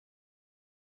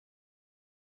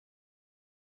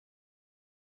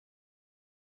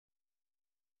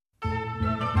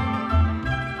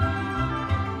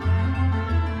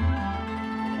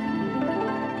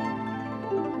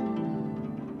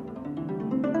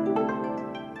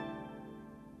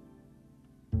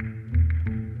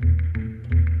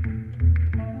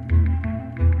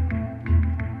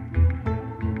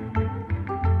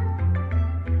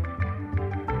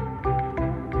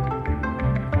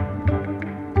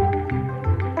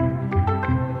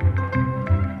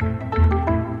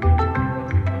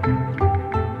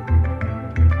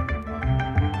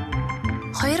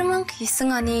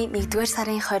өнгөрсөн оны 1-р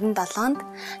сарын 27-нд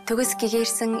төгс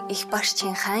гэгээрсэн их багш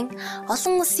Чинхайн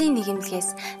олон улсын нэгэмлэгээс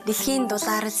дэлхийн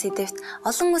дулаарал сэдэвт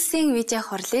олон улсын видео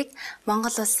хурлыг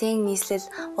Монгол улсын нийслэл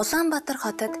Улаанбаатар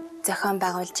хотод зохион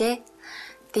байгуулжээ.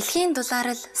 Дэлхийн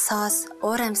дулаарал соос,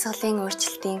 уур амьсгалын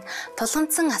өөрчлөлтийн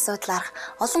тулгамдсан асуудлаарх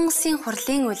олон улсын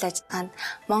хурлын үйл ажиллагаанд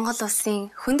Монгол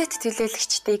улсын хүндэт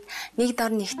төлөөлөгчдийг нэг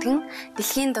дор нэгтгэн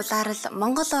дэлхийн дулаарал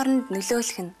Монгол оронд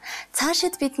нөлөөлөх нь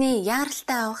цаашид бидний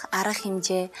яаралтай авах арга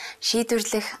хэмжээ,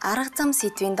 шийдвэрлэх арга зам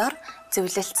сэдвийн дор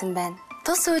зөвлөлдсөн байна.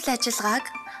 Тус үйл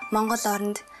ажиллагааг Монгол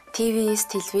оронд ТВ-с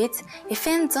телевиз,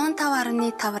 FM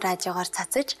 105.5 радиогоор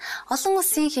цацаж, олон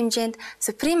улсын хэмжээнд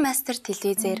Supreme Master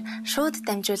телевизээр шууд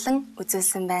дамжуулан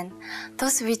үзүүлсэн байна.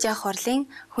 Тус видео хурлын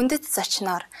хүндэт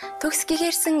зочноор төгс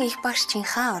гэгээрсэн их багш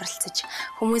Чинхаа оролцож,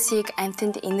 хүмүүсийг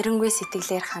амьтанд инэрэнгүй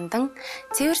сэтгэлээр хандан,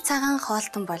 цэвэр цагаан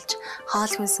хоолтон болж,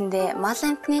 хоол хүнсэндээ мал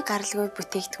амьтны гаралгүй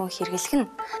бүтээгдэхүүн хэрэглэх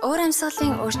нь уур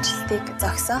амьсгалын өөрчлөлтийг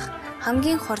зогсоох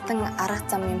хамгийн хурдан арга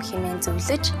зам юм хэмээн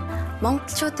зөвлөж,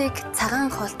 монголчуудыг цагаан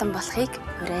хоолтон болохыг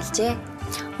уриалжээ.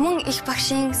 Мөн их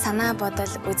багшийн санаа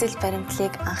бодол, үзэл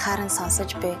баримтлалыг анхааран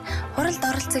сонсож буй хуралд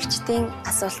оролцогчдын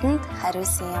асуултанд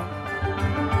хариулсан юм.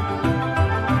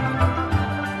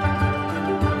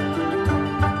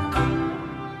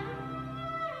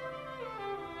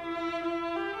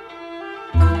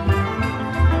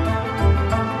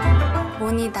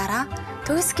 Үүний дараа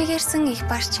төгс гэгээрсэн их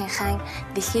багш Чинхайн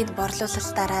дэлхийд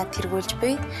борлуулалтаараа тэргүүлж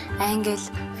буй Англи,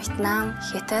 Вьетнам,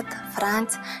 Хятад,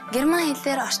 Франц, Герман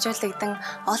хэлээр орчуулагдан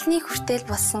олонний хүртэл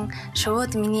болсон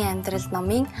Шууд миний амьдрал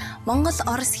номын Монгол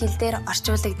Орос хэлээр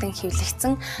орчуулагдан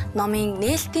хэвлэгдсэн номын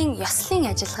нээлтийн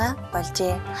ёслолын ажиллагаа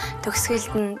болжээ.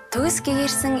 Төгсгөлд нь төгс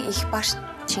гэгээрсэн их багш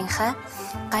Чинхай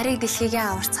гариг дэлхийгээ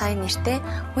аварцгаая нэртэй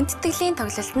хүндэтгэлийн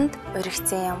тоглолтод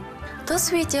уригдсан юм.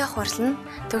 Тус видео хурал нь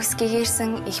төгс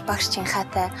гэгээрсэн их багш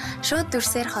Чинхайтай шууд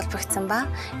дүрсээр холбогдсон ба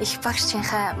их багш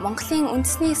Чинхай Монголын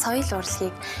үндэсний соёл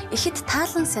урлагийг ихэд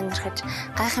таалан сонирхож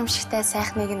гайхамшигтай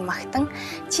сайхныг нь магтан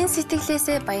чин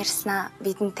сэтгэлээсээ баярлснаа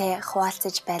бидэнтэй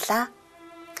хуваалцаж байлаа.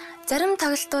 Зарим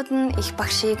тоглолтууд нь их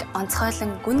багшийг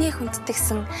онцгойлон гүний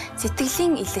хүндэтгсэн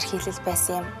сэтгэлийн илэрхийлэл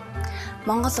байсан юм.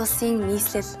 Монгол улсын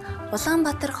нийслэл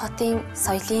Улаанбаатар хотын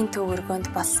соёлын төв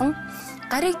өргөнд болсон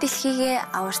гариг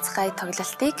дэлхийгээ аварцгаая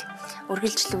тоглолтыг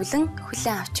үргэлжлүүлэн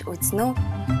хүлээн авч үзнэ.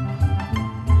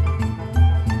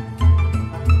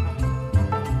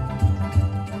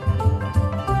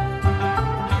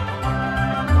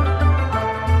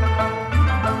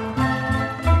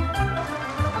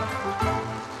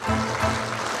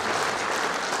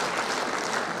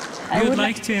 I would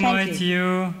like to invite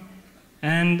you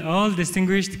and all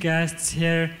distinguished guests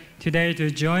here today to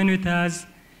join with us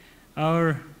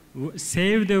our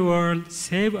Save the World,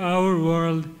 Save Our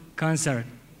World concert.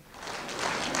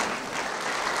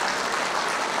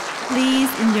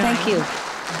 Please enjoy. Thank you.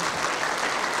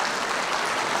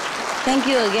 Thank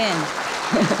you again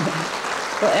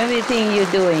for everything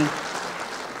you're doing.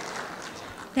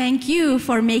 Thank you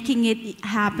for making it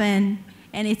happen.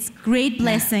 And it's great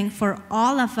blessing for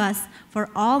all of us, for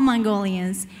all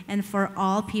Mongolians, and for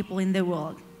all people in the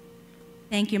world.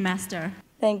 Thank you, Master.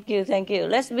 Thank you, thank you.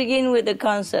 Let's begin with the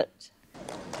concert.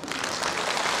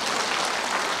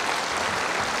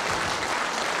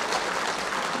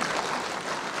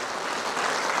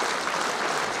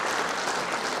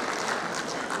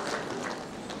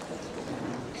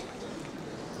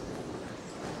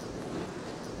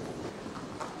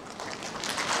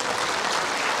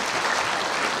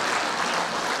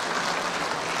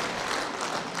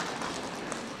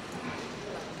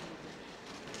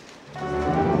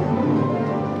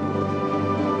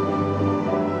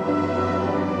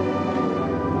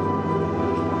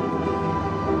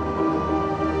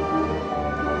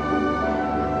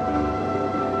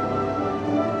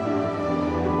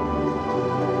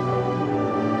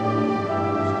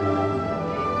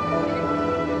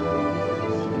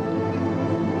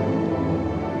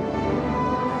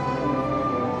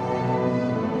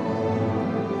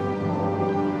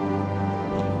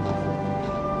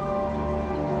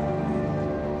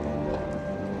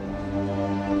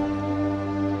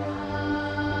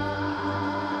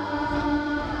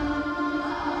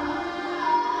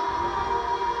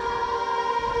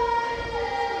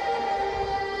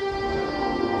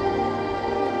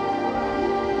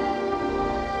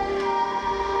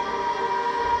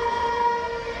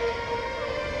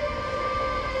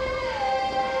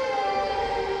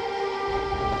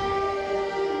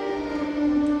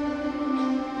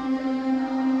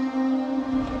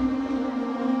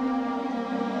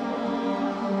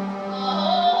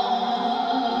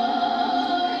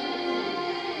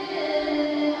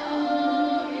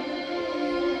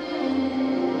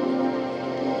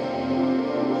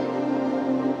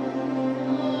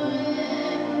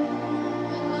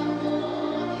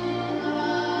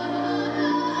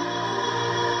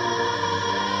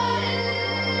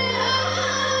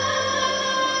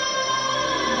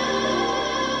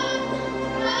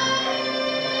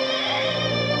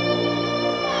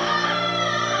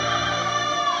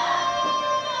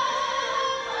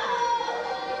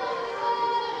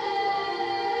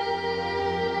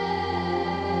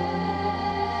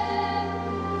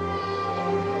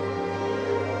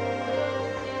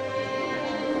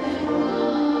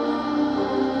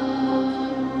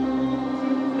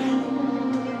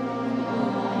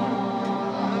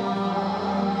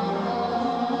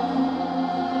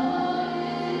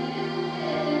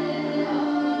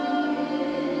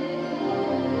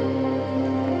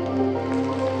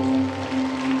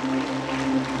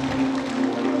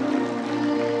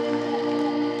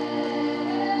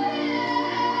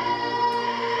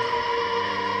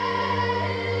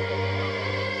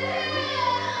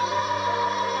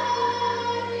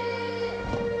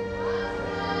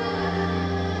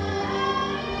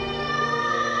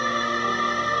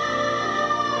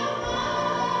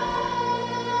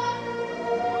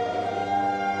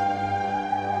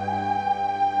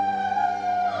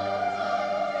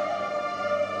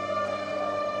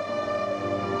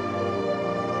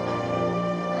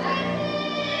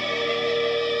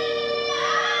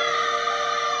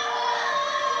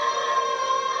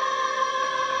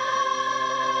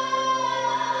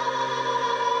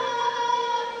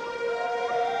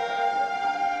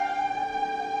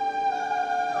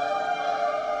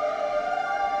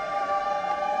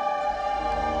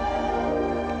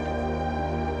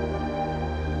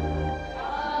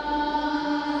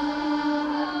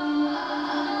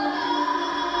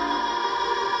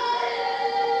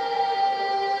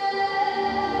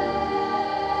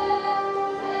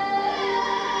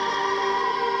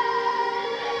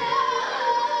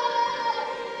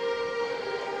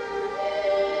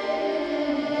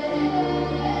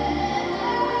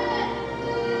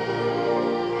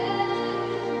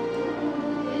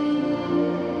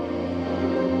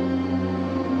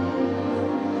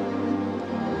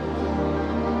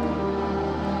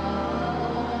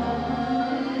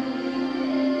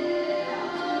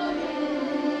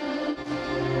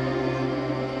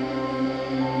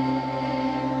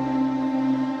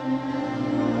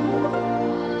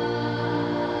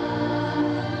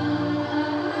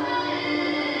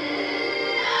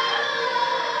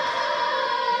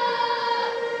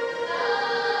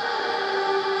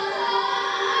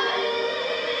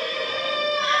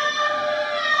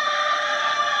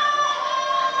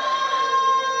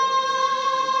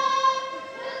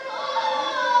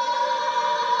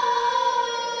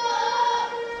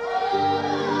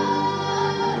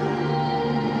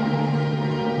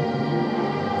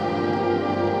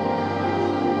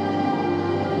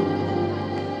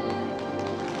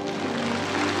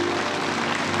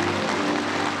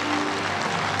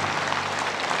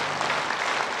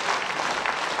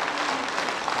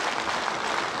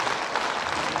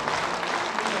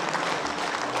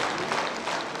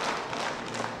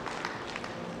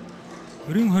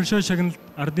 Өрийн хоршоо шагналд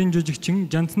ардын жүжигчин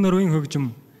Жанцан Норвын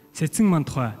хөгжим Сэцэн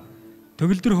мантхай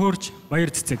төгөлдөр хуурч баяр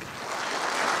цэцэг.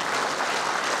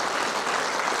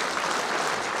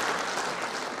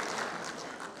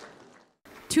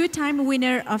 Two-time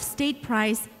winner of state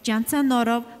prize, Jansan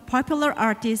Norov, popular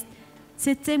artist,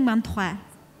 Setseng Manthua.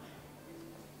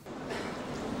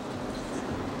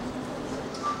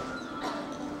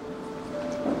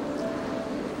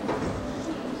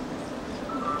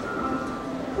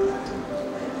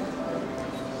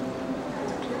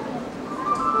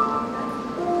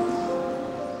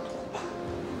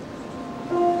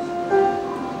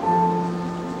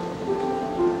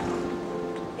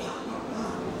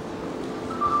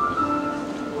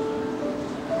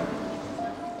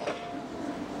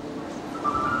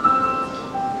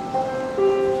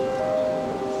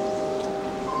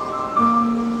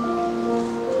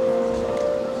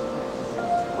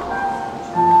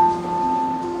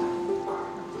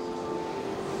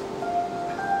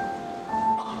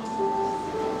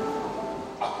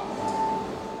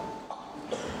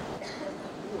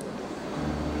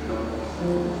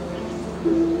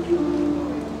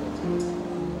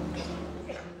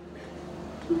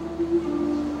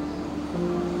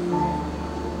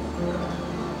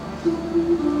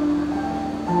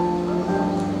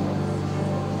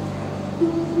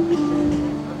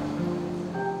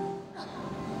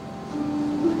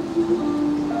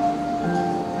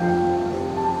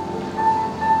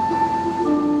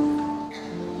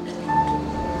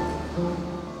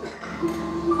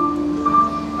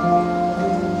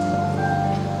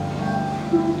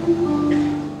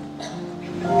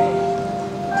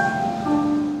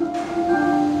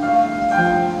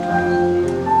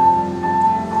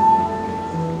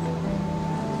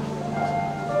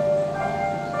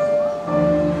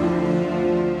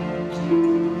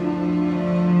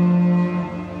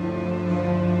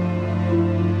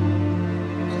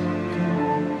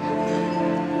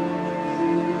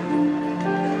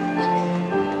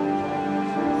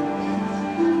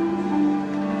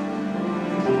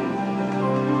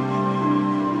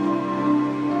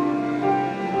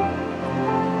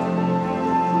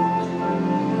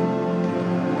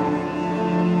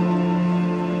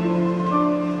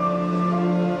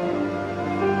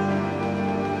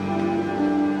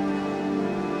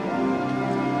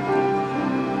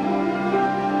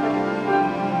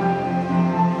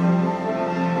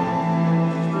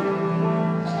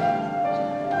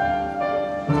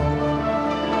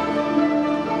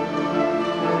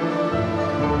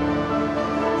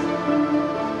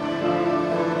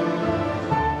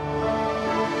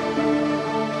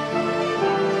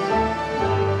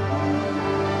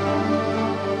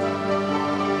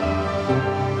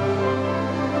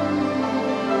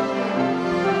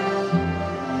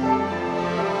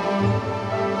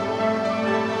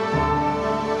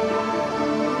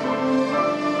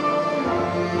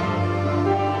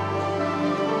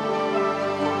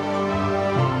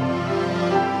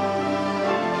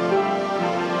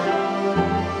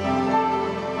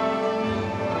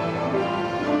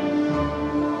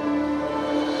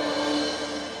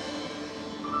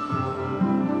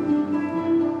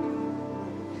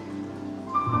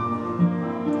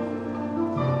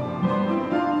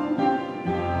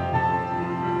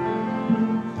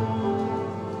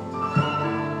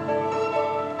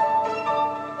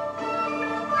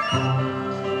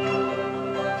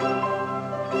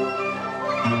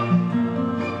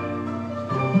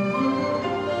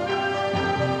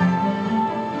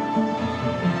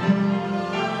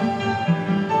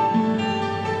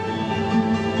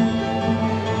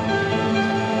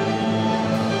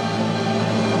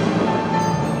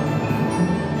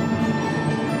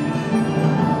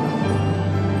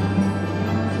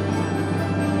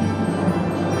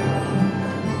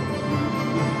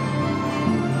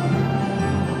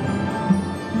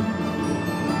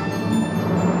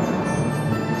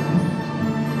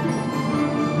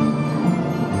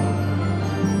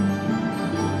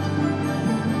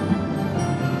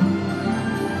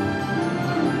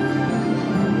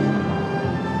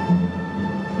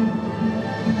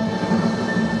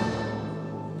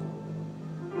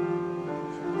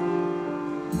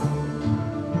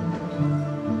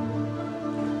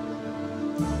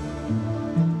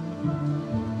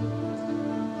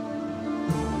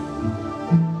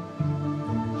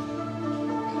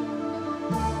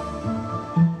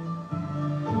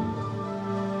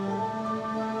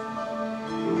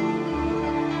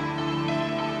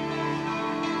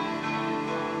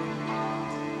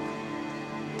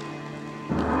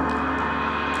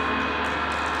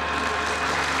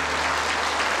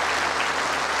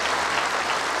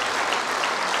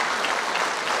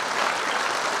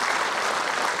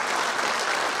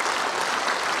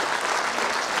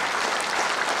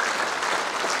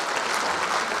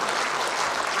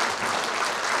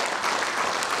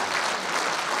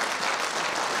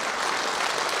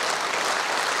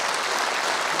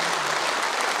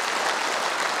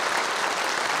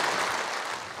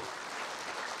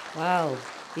 Wow,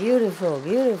 beautiful,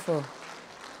 beautiful.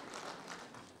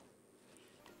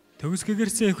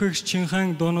 Төгсгэгэрсэн эхвэгч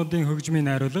Чинхан дуунуудын хөгжмийг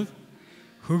найруулга,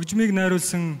 хөгжмийг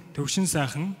найруулсан Төвшин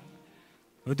сайхан,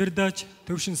 удирдаач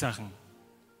Төвшин сайхан.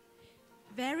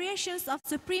 Variations of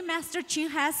Supreme Master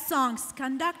Chinha's songs,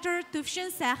 conductor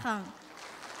Tuvshin Sahang.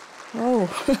 Oh,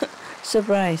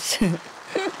 surprise.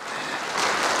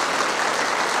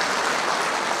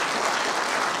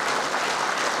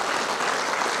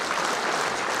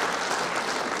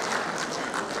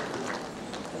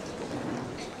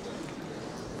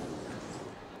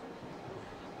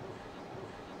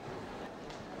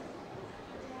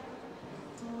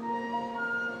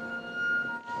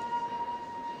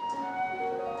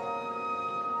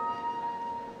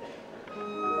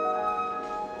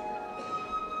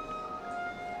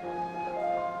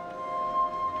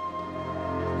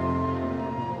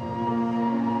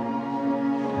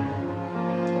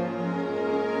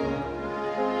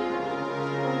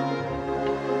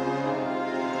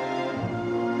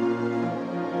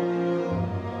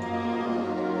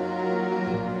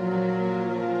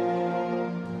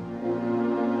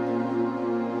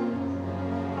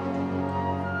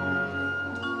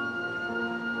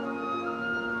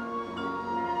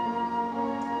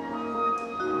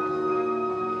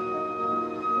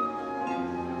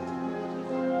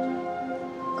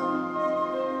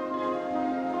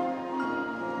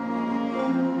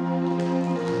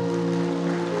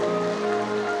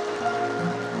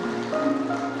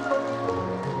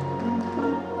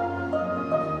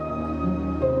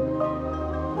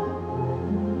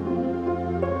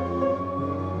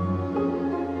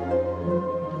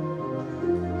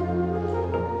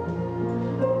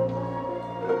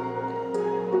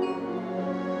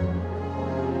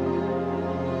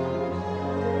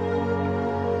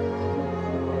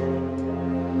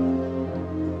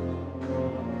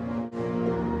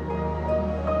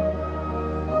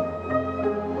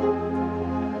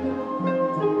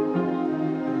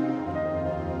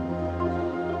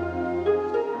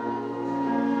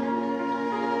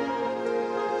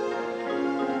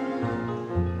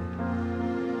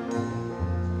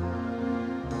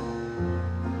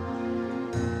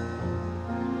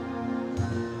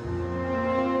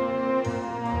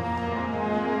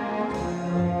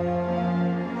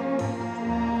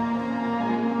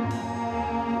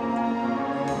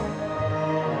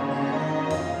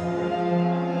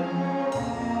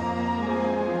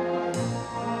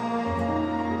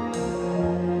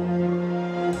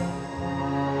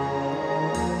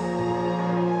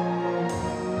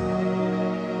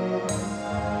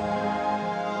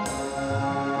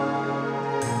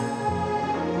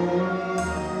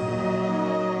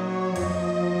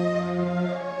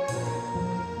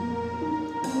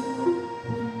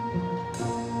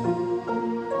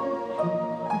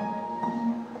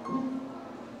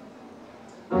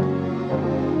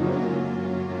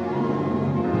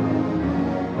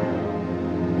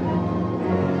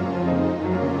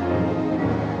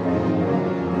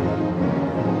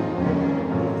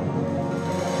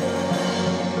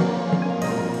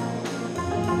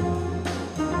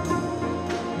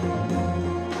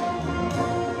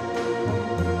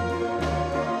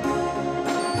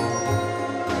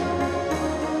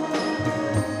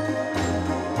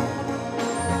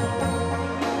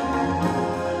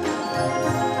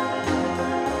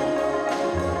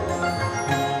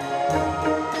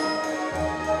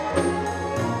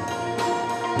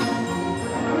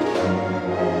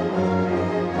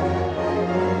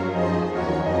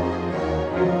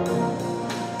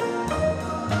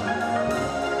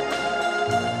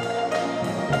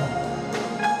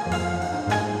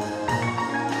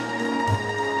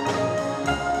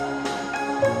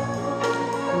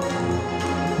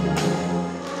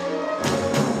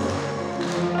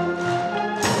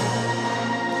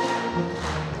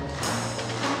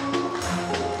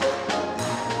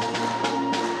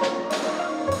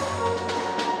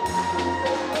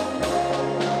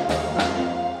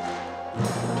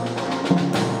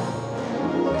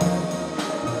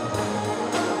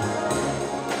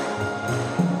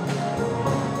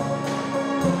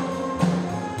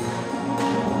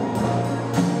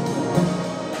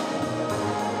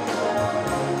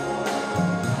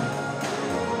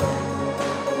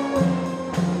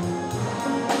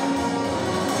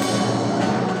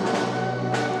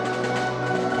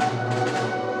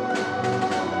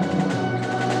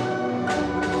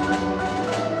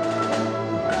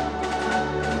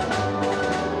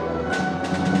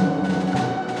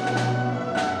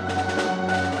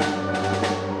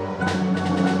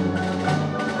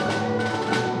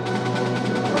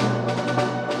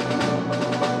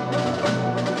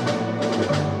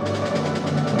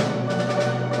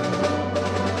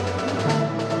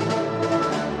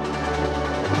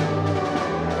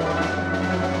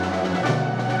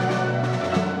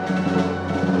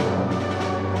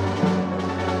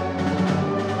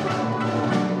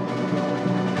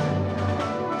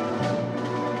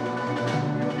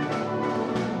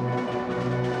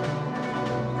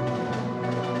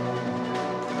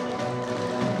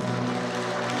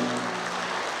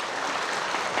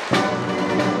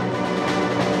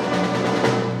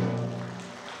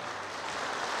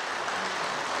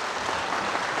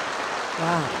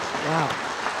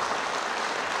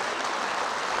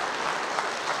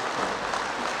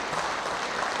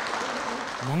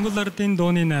 Монгол ардын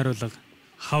дууны найруулга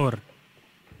хавар.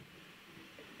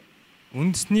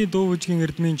 Үндэсний дуу бүжгийн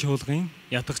эрдмийн чуулгын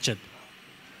ятгачид.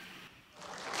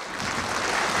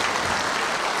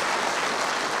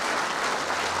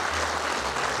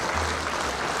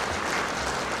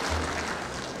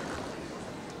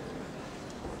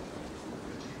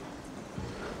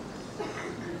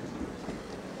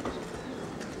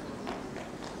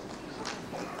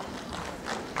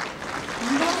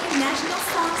 Mongolian national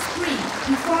song Spring,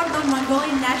 performed on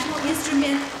Mongolian national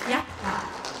instrument yakka.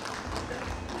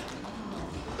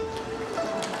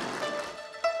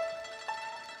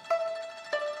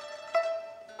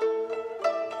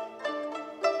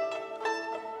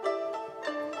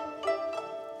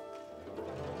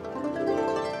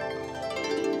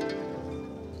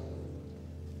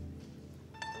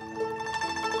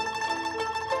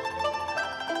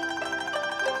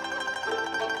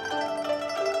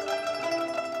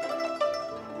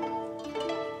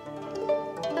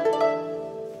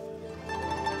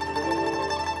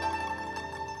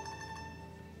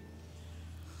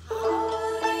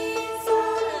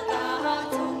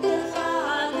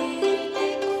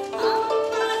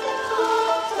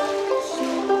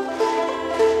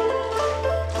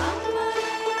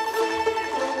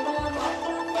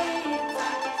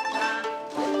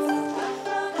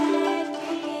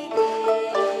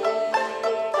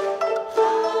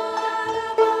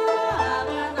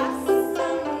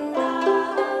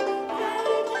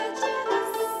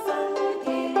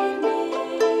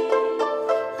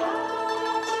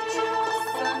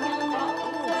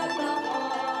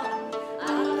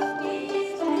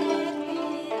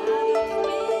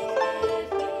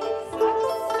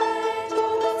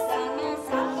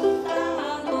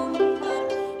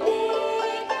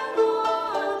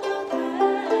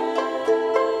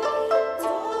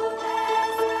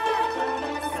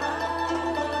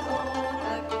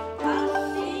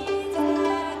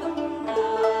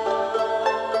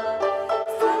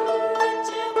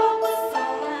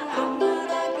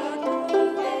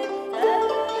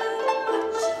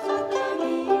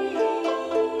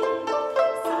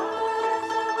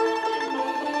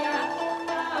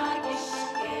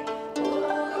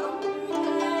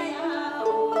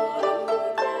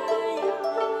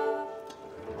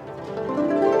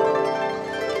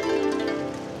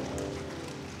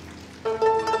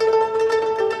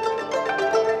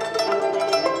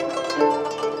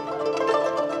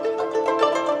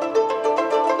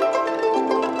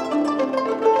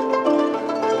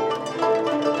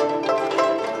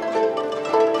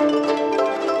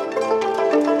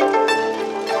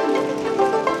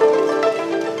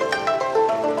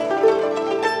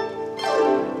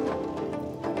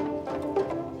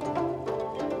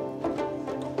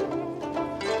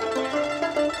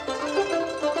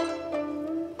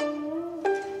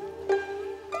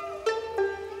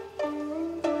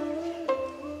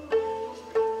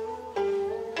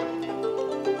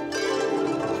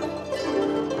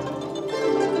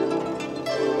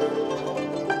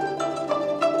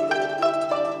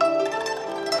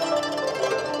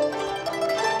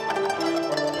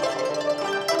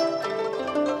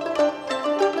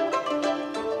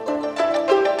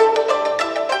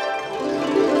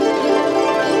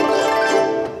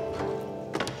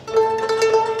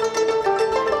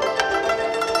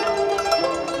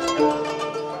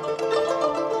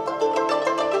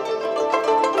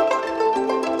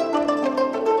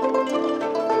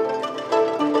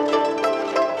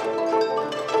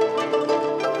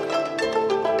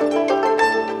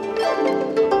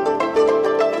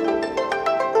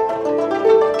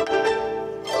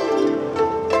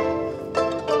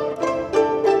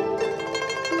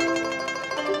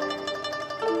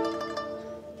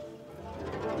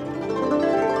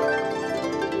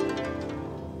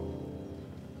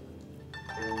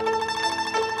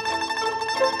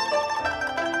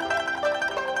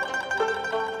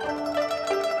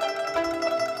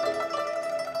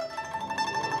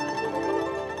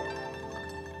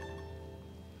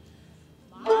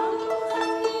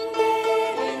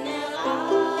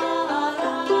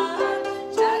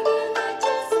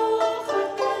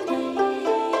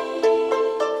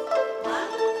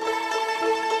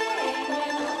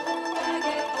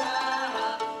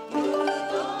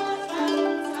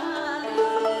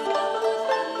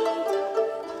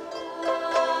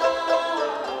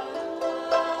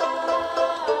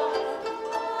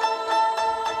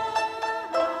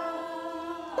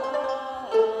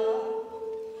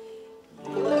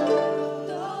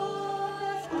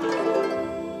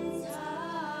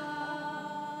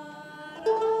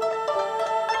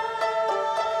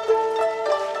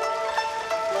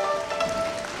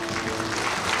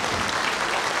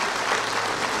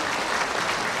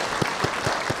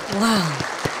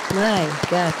 My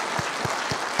God.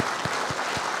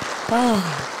 Oh,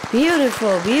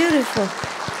 beautiful, beautiful.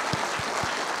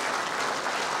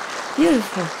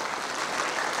 Beautiful.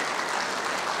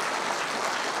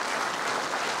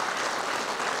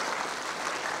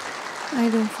 I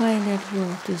don't find that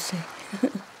word to say.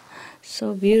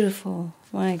 So beautiful,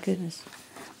 my goodness.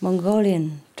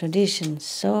 Mongolian tradition,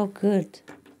 so good.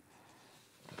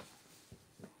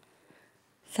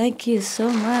 Thank you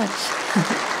so much.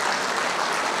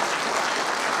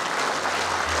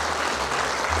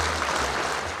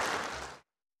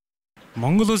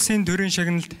 Монгол улсын төрийн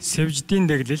шагналд сэвждийн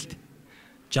дэглэлд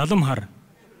Жалам хар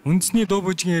үндэсний дуу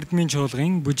бүжгийн эрдмийн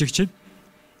чуулгын бүжигчид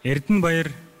Эрдэнэбаяр,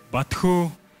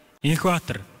 Батхүү,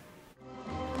 Инхбаатар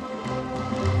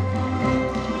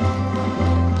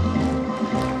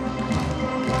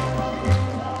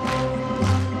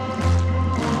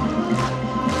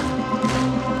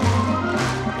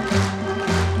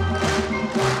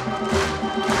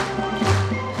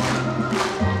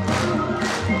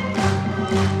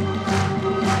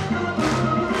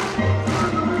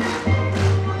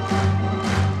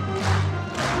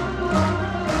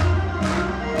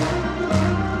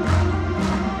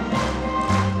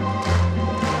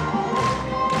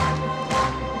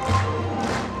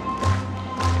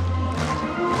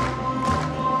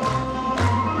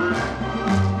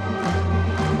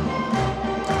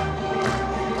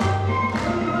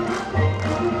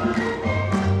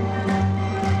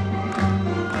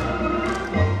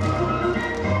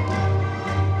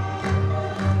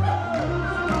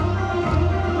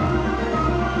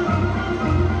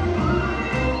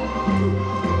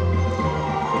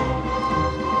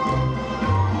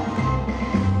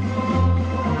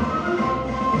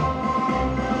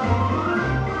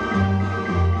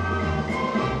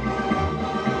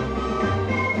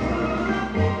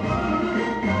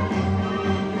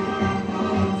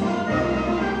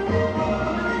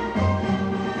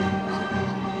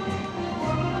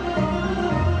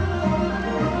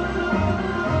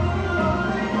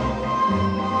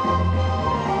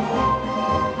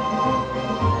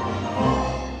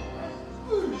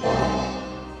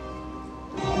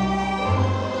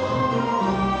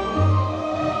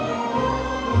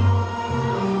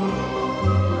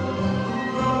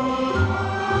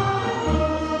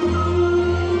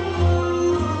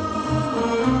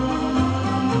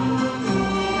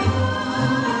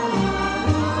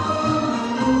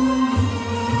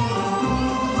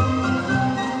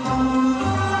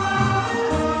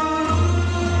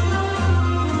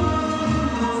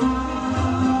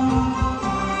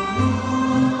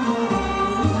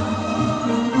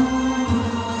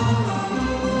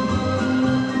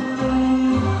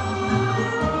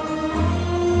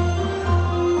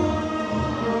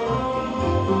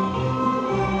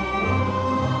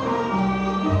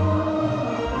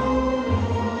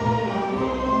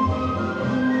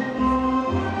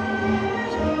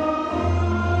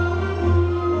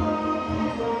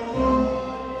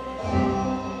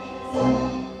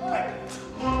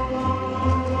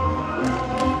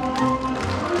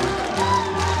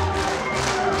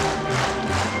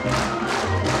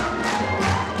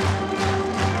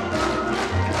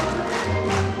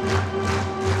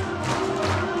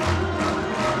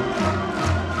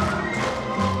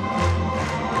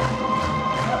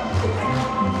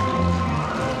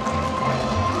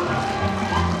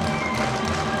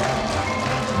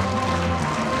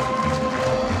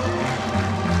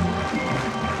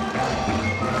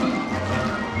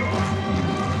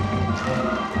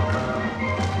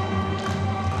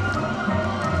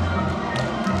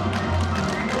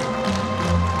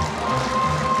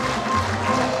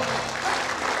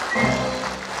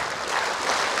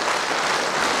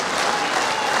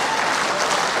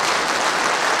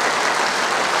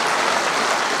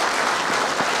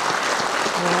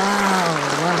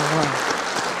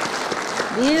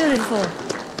Beautiful.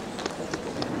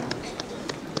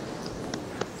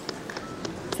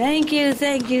 Thank you,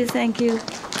 thank you, thank you.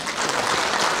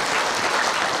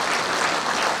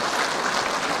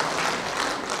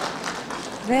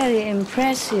 Very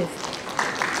impressive.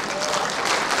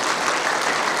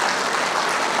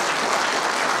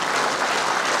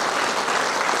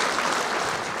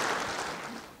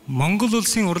 Монгол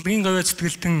улсын урлагийн гавьяа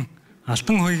цэтгэлтэн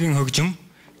Алтан хуйгийн хөгжим,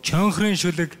 Чонхрын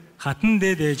шүлэг, Хатан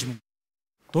дээд ээжмэн,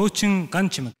 Дуучин ган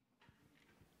чимэг.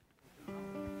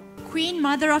 Queen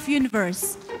Mother of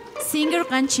Universe, singer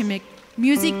Gan Chimik,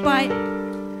 music by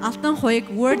Алтан хуйг,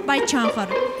 word by Chonkhar.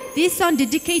 This song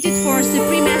dedicated for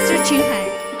Supreme Master Chinghai.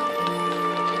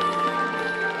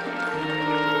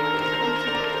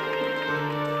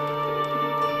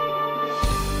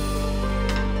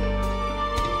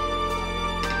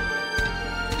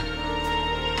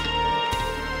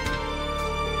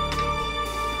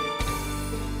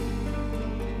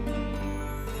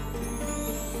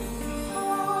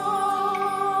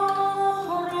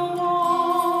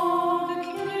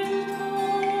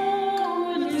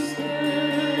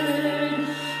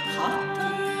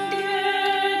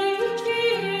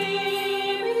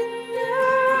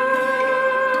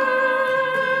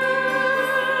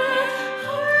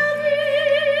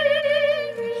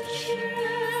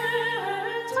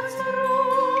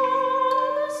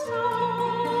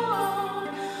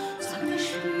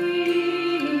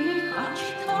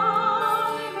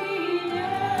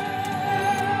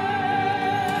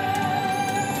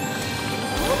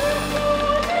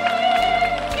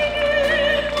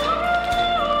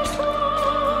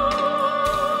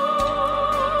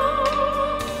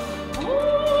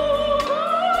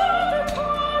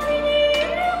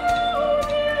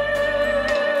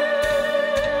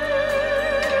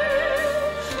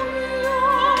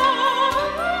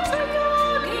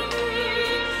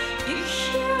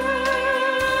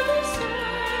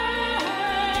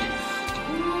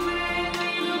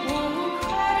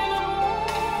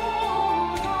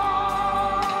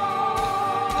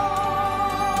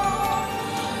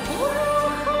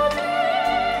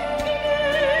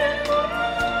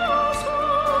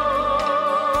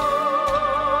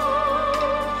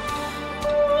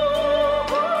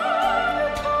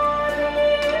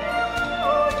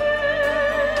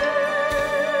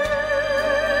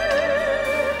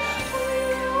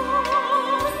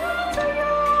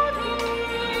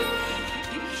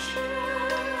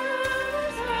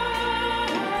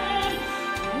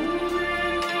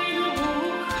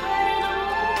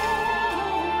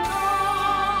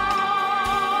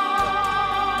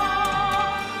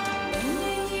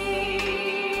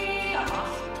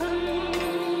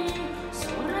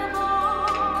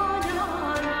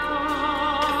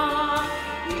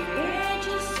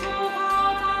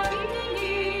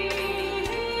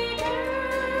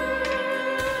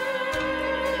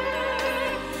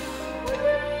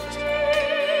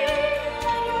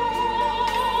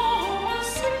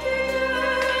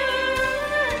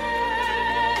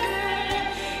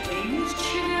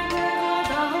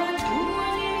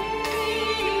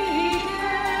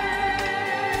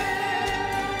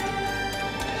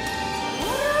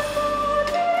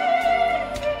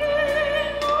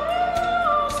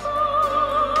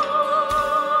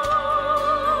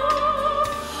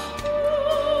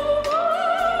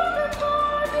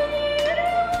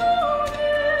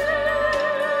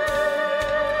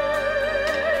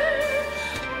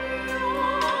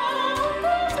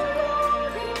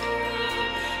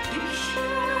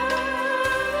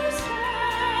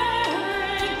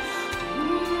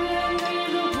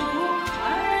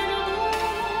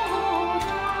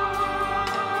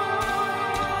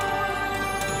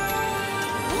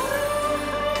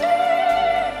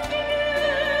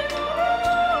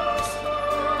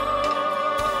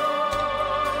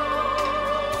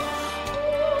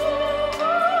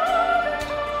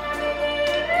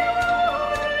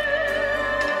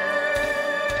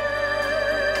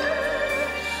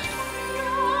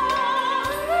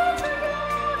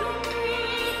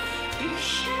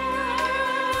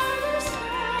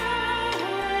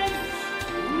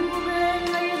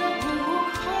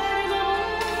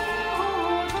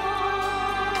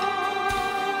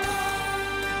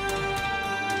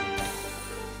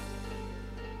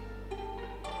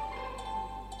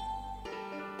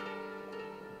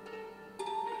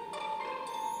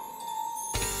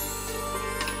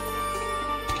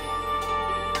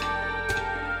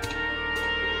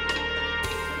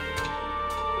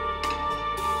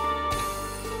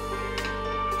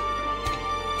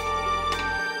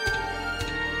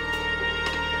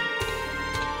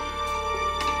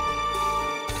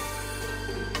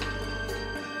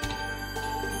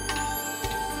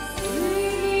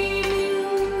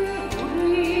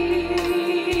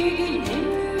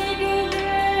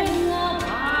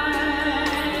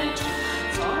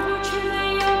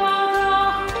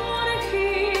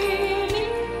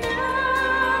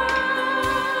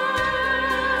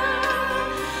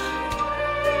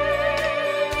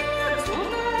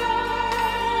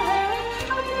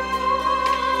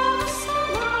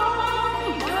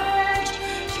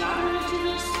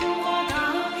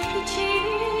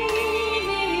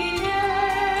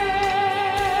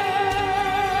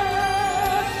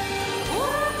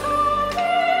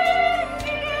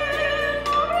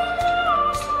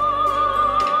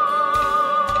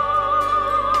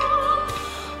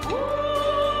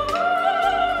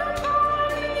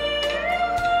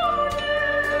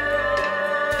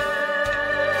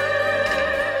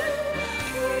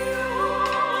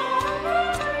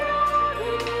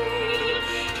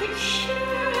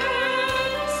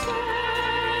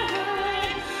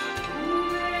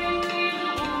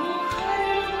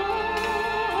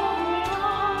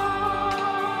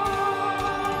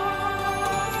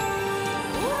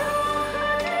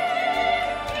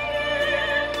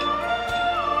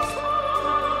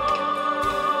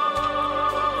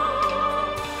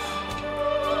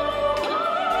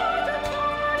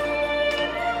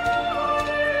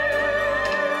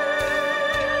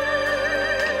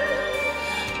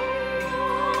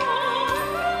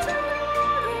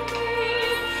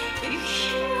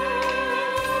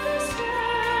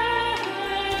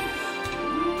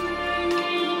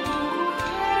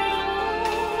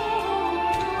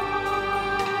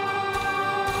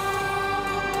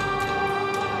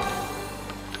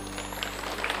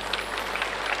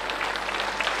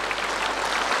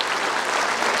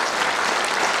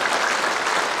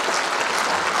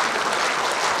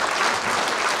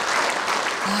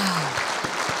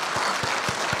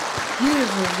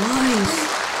 voice.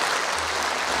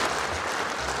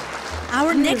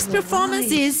 Our next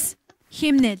performance is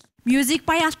Hymnet, music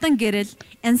by Altın Geril,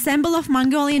 ensemble of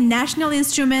Mongolian national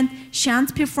instrument,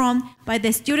 chant performed by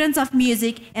the students of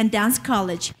music and dance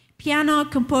college. Piano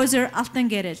composer Altın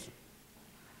Geril.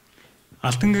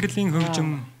 Алтан гэрлийн хөгжим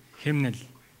хэмнэл.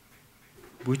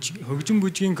 Хөгжим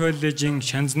бүжгийн коллежийн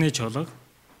шанзны чуулга.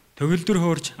 Төгөлдөр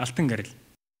хуурч Алтан гэрэл.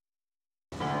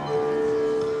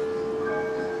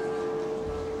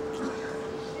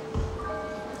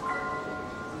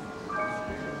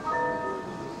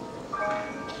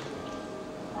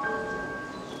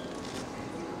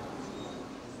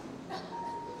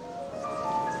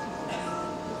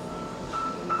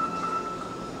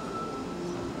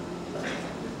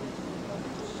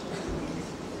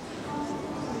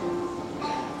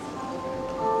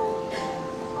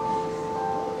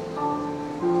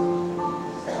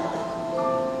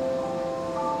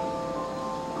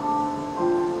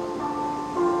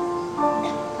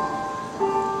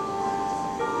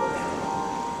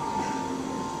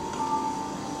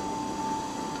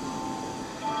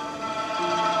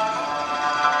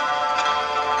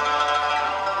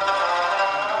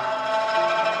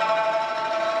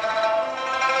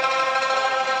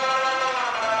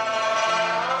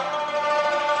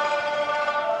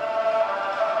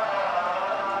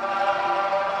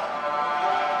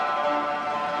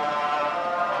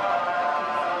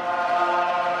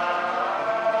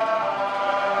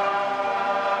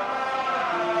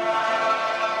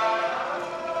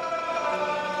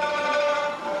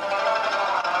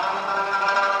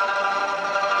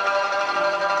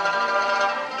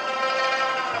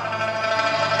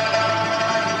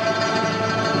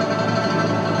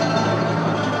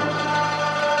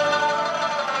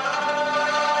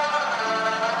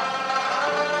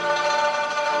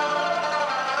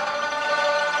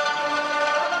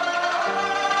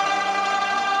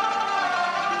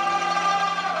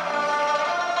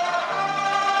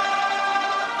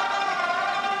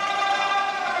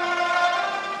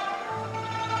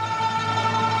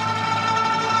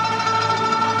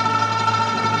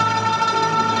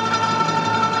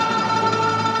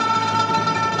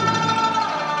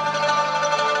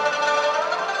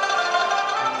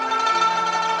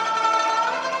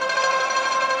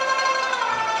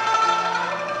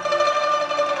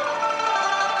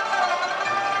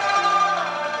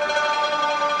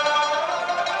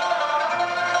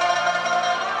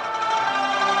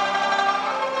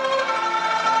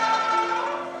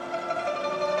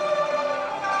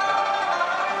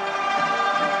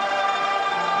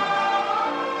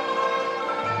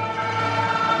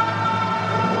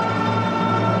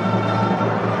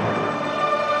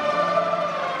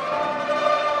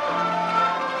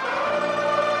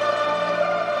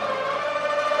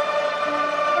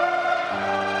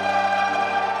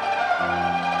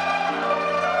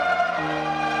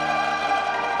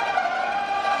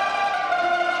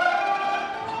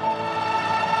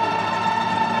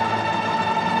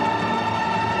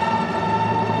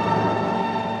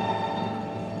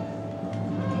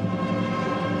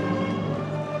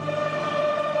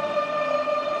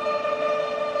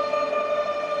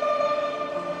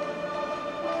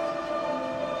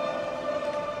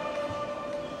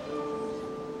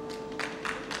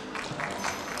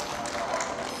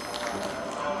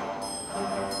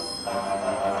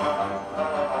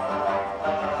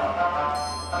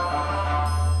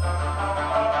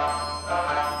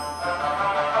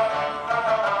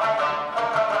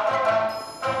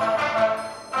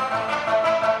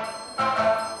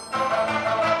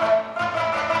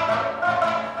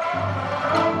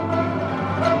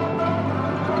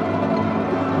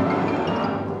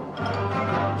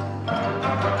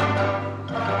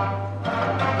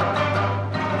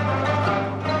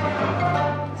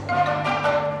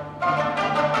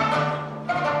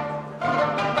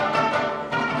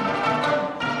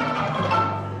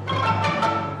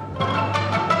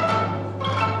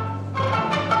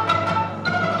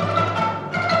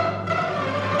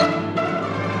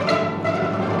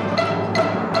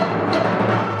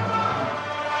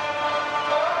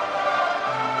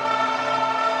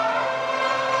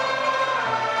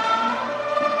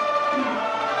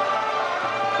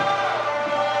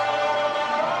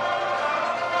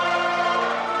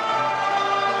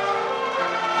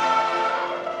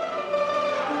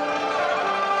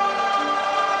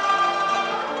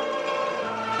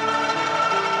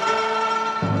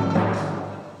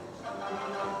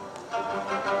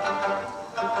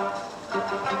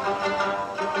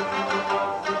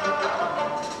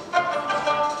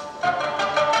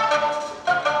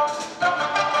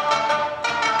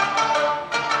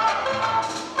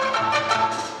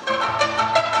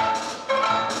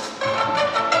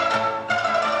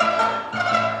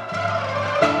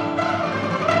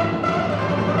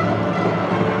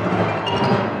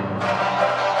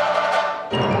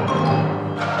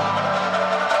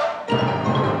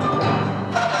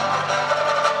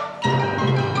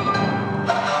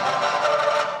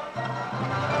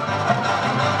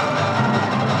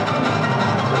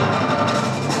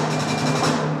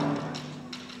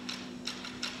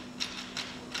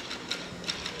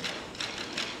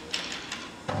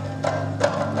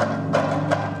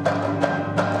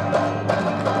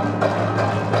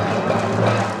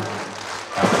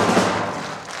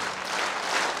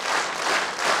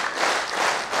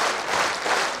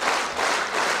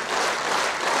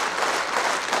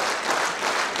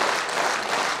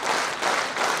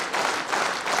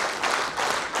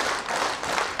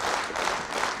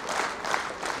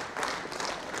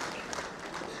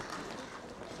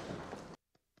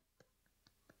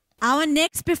 Our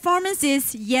next performance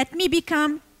is Yet Me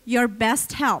Become Your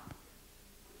Best Help.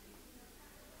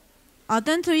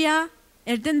 Adın Tuya,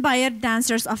 Erdin Bayer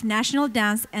dancers of National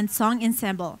Dance and Song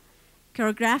Ensemble.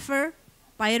 Choreographer,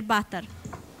 Bayer Batır.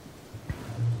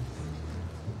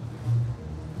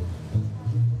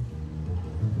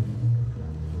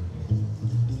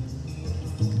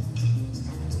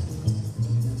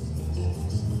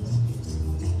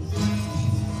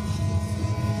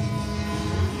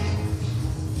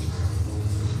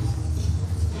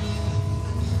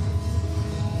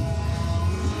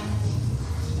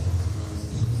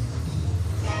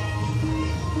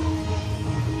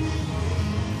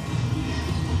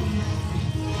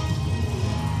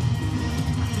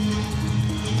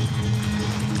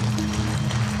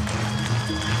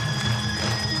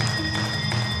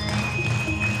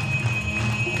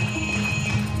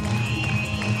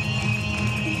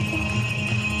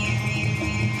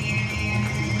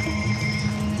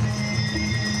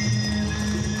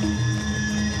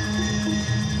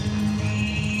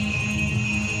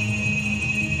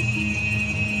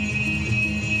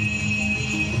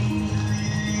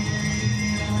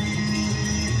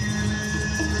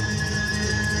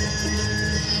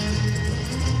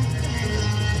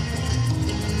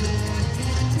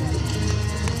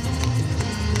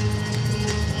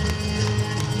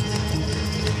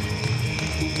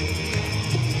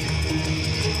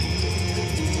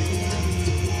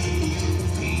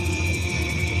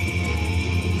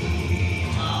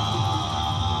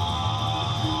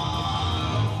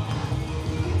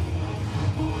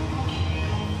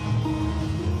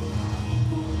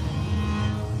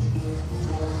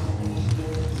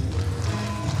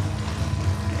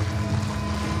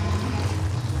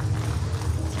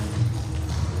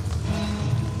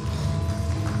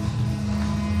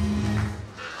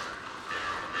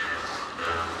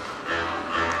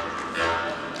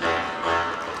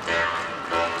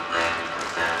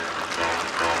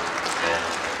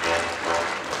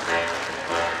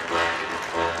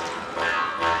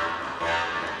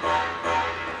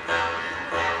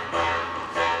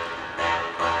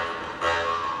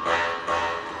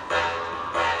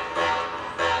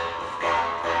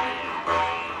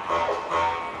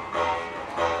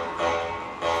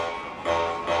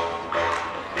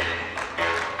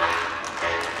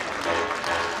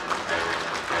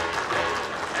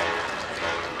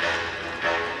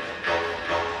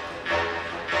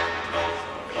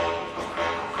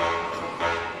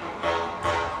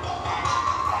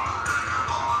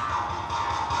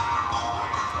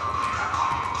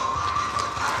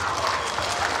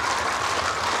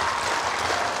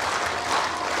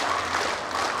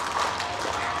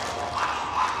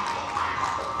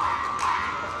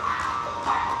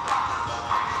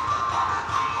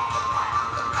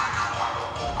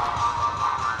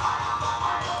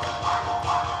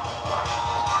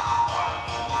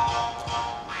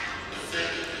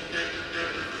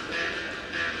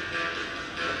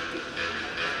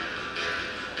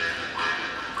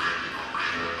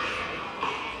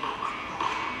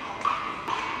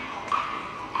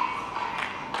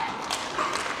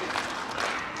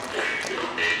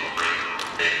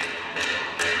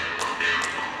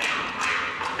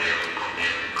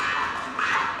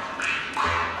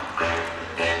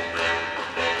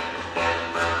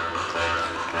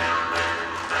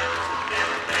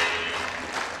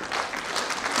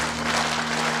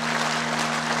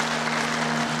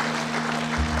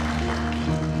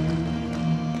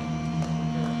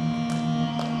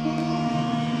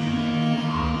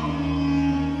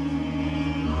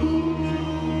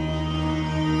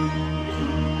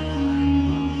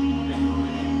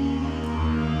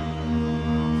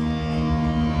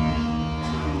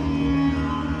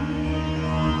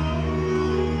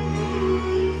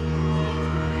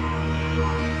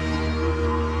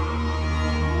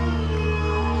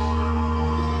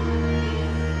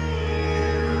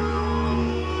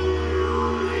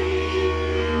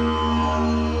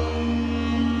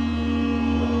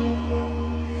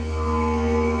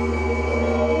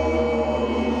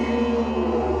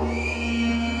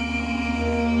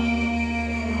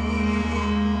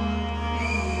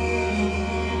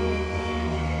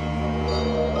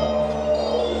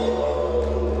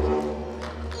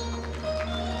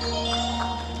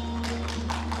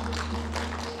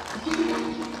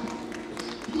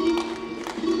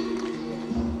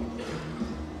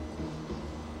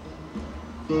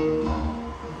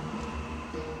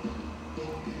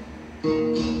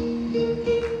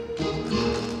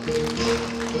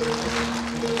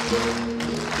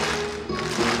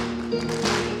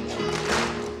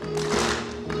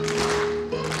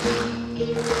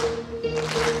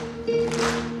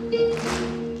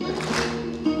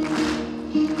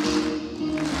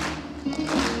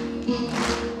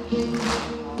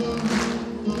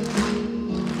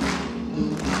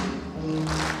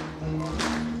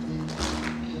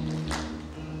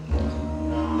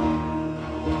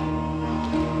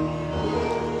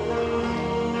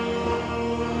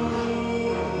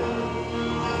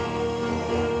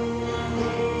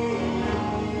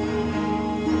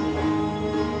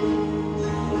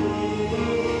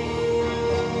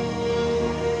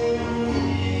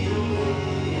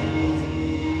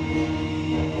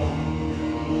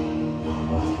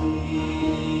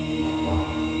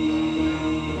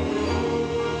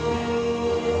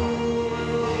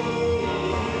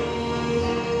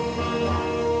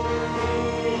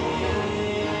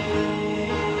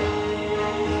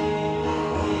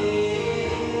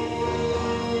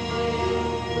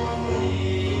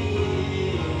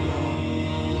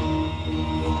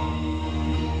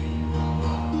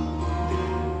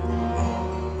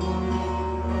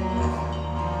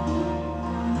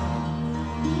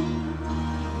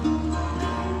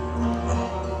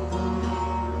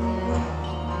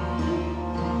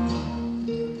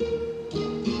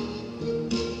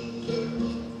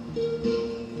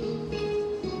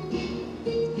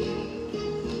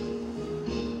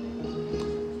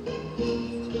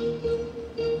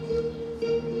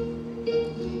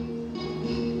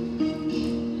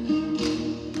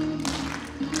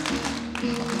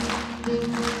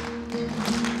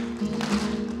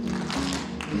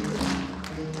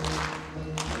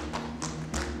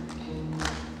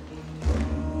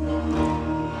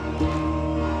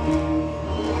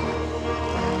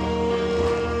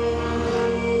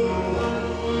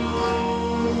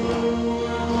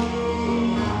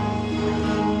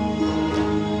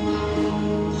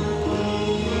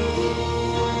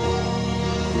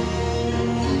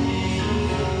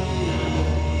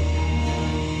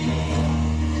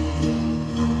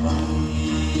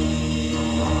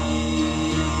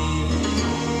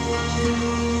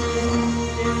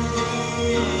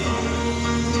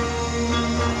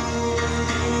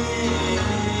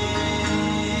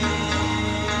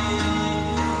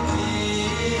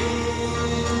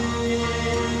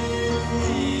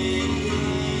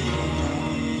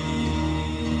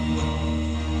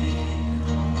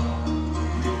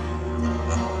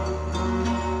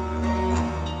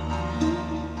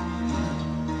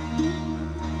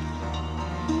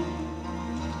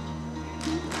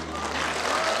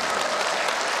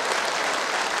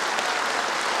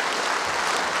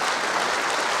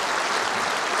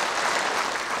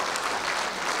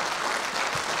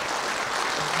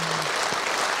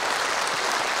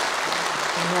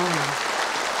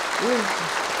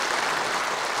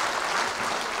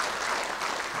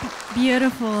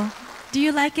 Beautiful. Do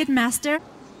you like it, Master?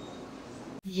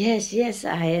 Yes,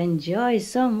 I enjoy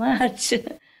so much.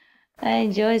 I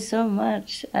enjoy so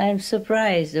much. I'm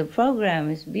surprised. The program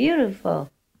is beautiful.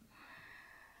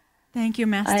 Thank you,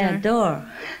 Master. I adore.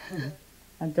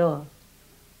 Adore.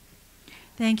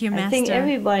 Thank you, Master. I think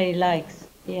everybody likes.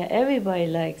 Yeah, everybody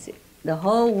likes it. The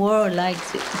whole world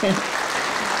likes it.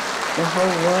 The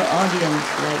whole world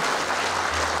audience likes it.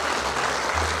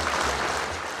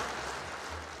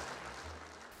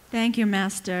 Thank you,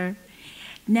 Master.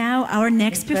 Now our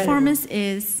next performance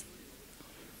is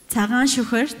Цагаан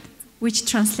Шүхэрт, which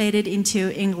translated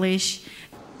into English,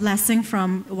 Blessing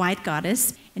from White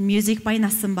Goddess, and music by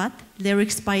Nasambat,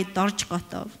 lyrics by Dorj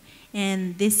Gotov.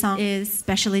 And this song is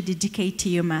specially dedicated to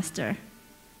you, Master.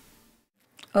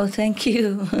 Oh, thank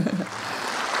you.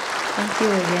 Thank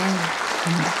you again.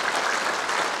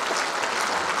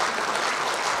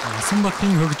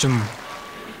 Насамбатын хөгжим,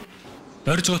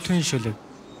 Дорж готын шүлэг,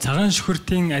 Цагаан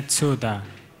Шүхэртийн адсуудаа,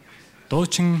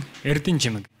 дуучин Эрдэнэ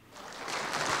жимэг.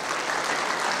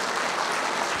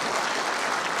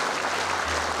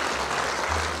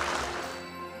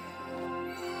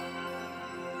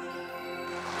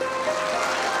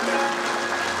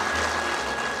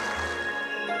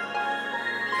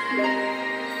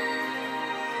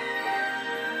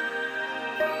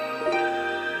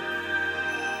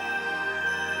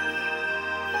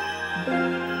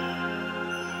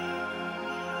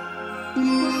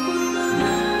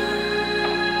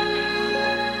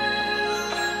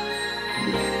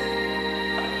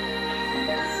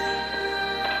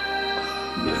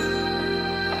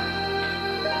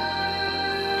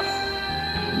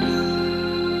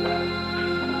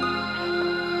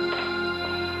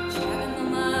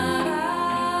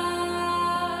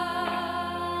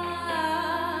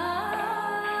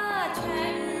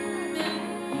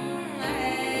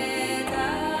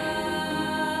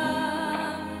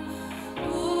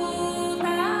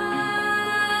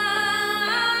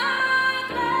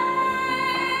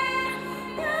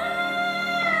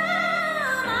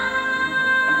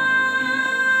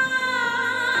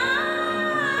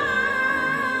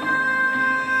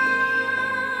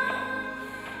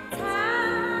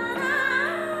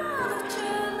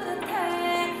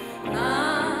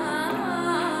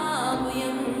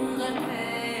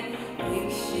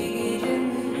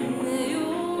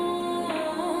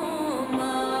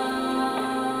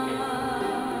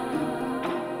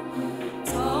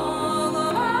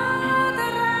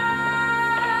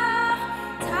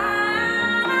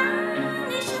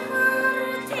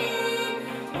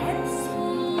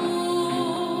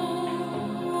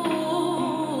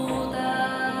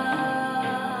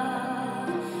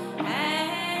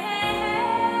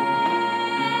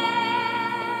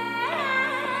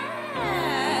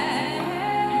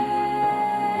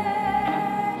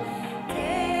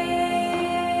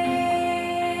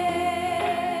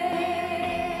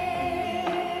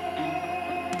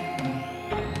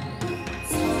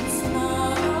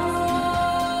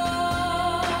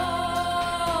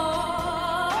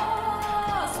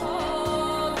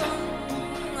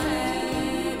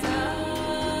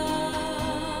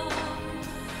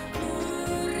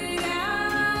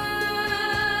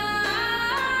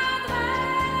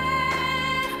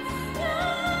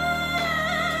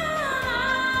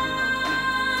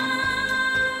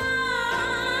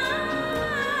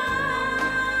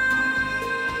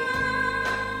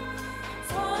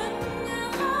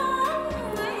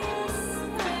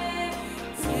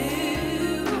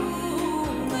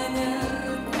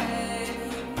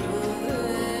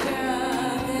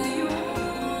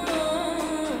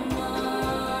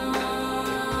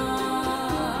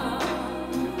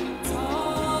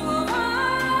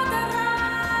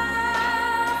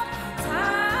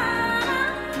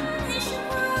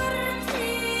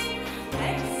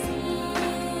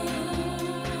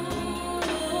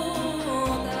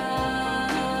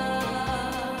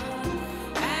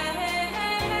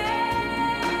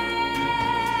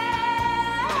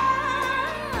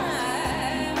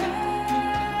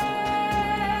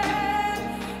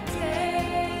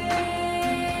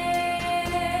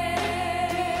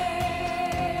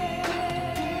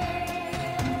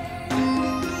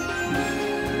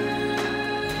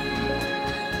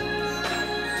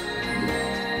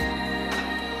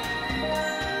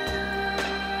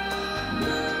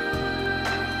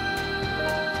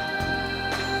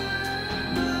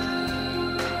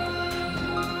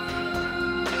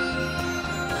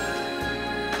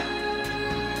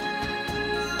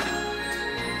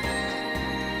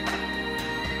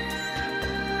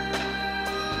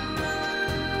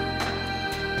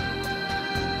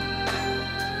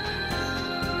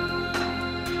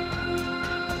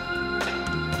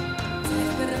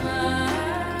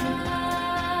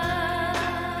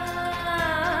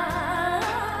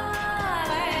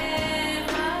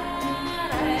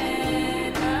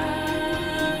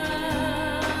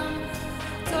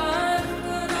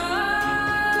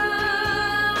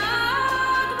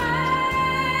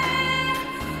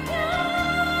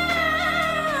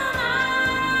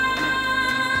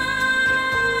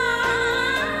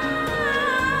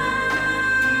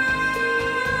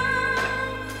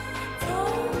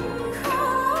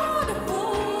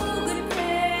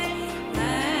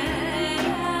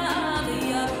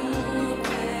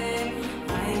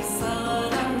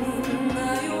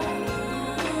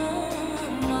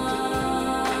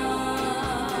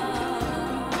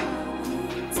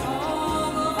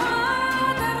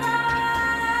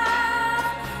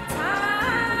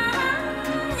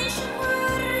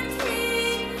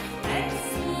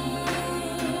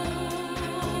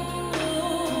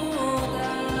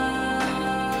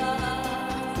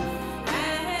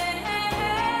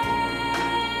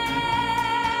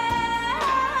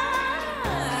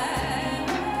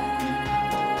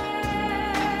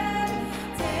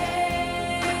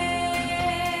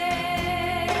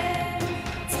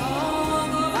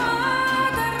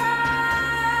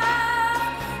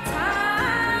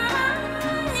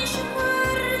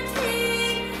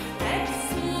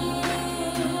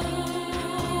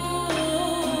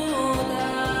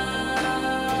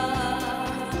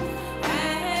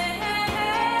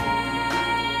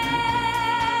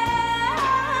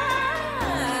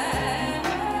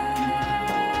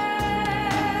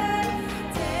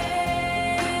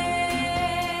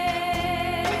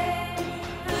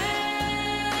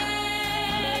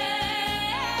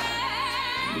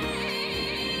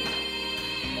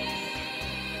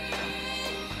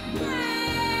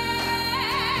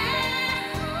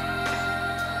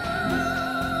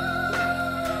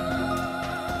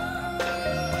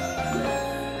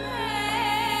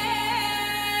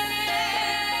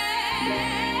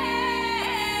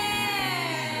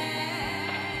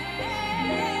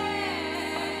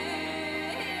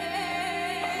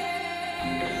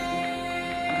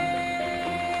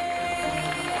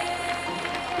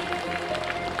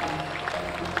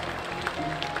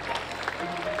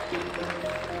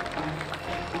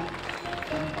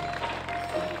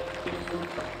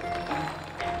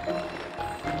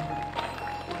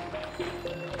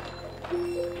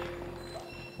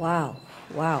 Wow,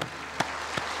 wow,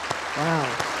 wow.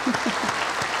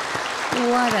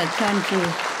 What a country.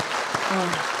 Oh,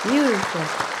 beautiful.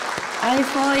 I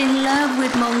fall in love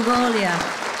with Mongolia.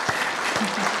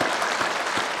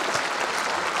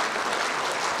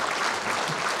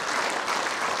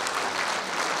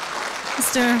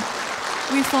 Sister,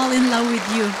 we fall in love with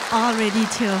you already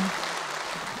too.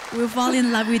 We fall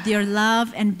in love with your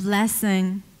love and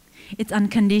blessing. It's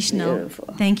unconditional.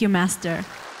 Beautiful. Thank you, Master.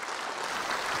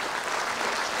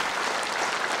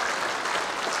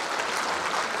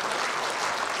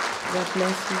 God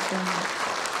bless you so much.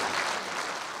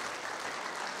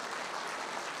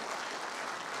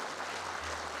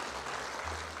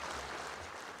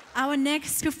 Our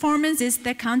next performance is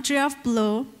The Country of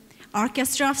Blue,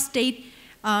 Orchestra of State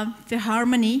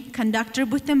Philharmony, conductor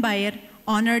Butenbayer,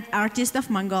 honored artist of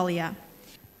Mongolia.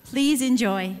 Please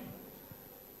enjoy.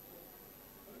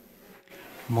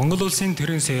 Монгол улсын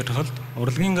төрийн сойрхолд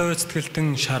урлагийн гавь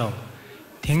сэтгэлтэн шарав,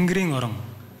 Тэнгэрийн орон,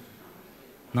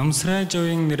 Намсрай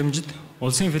жовын нэрэмжид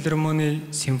улсын филармоны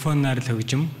симфонаар л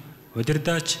хөгжим,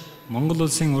 удирдаач Монгол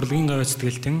улсын урлагийн гавь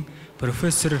сэтгэлтэн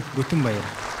профессор Бүтэнбаяр.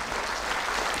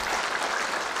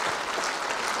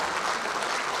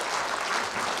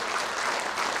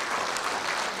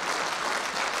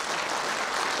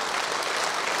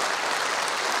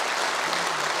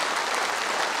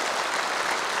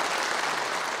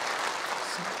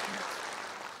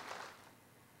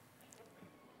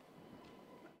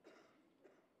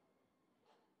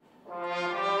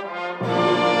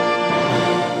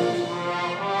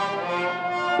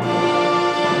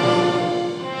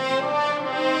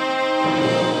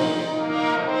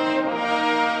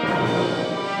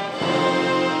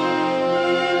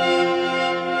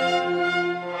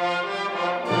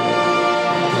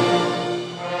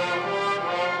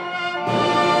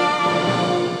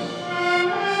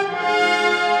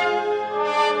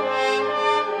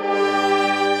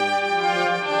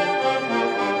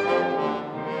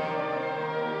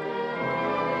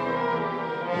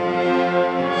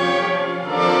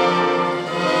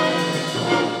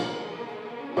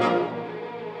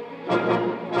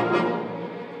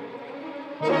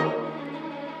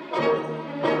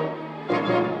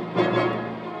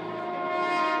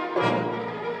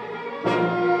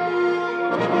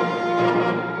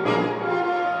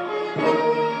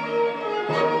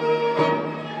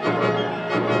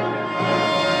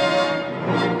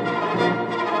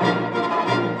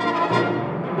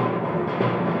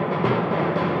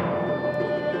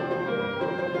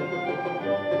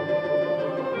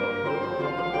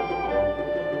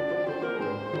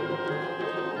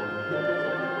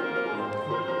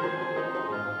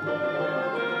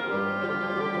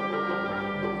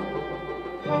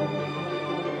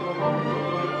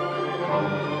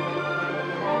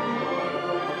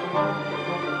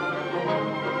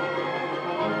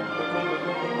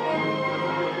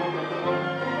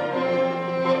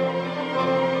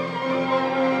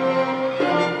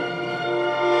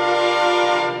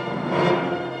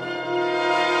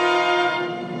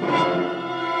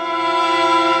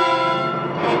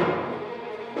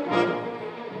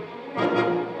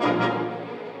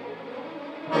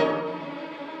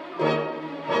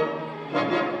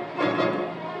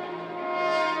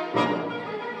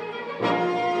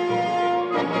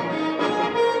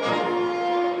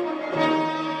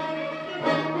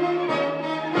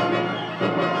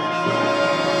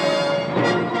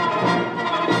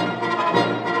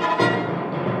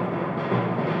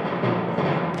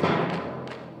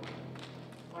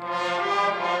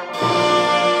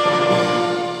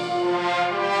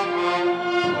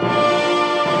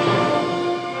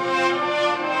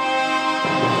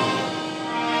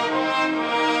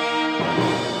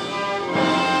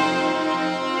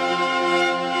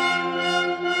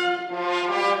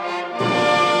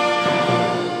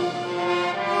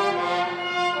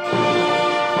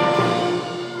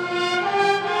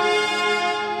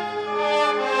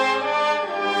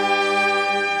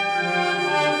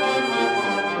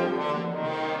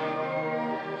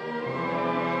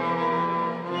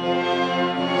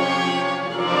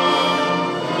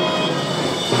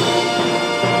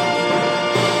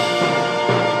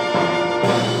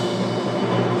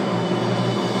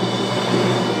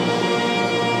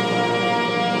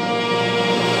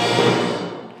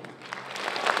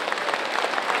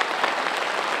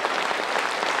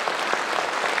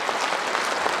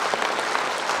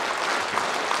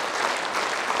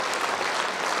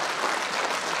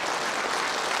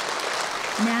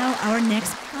 Now our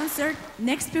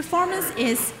next performance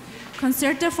is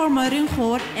Concerto for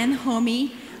Marunkhor and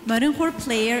Homi, Marunkhor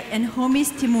player and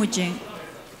Homi's Timujin.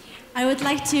 I would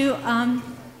like to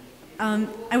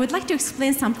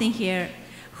explain something here.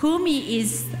 Humi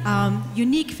is a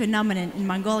unique phenomenon in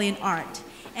Mongolian art,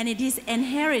 and it is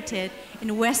inherited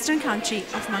in western country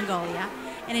of Mongolia,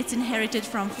 and it's inherited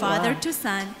from father to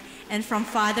son and from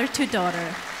father to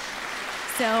daughter.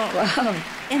 So,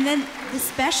 and then the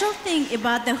special thing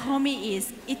about the Humi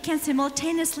is it can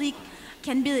simultaneously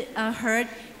be heard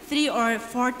 3 or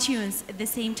 4 tunes at the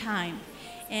same time.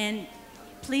 And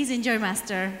please enjoy,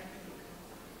 Master.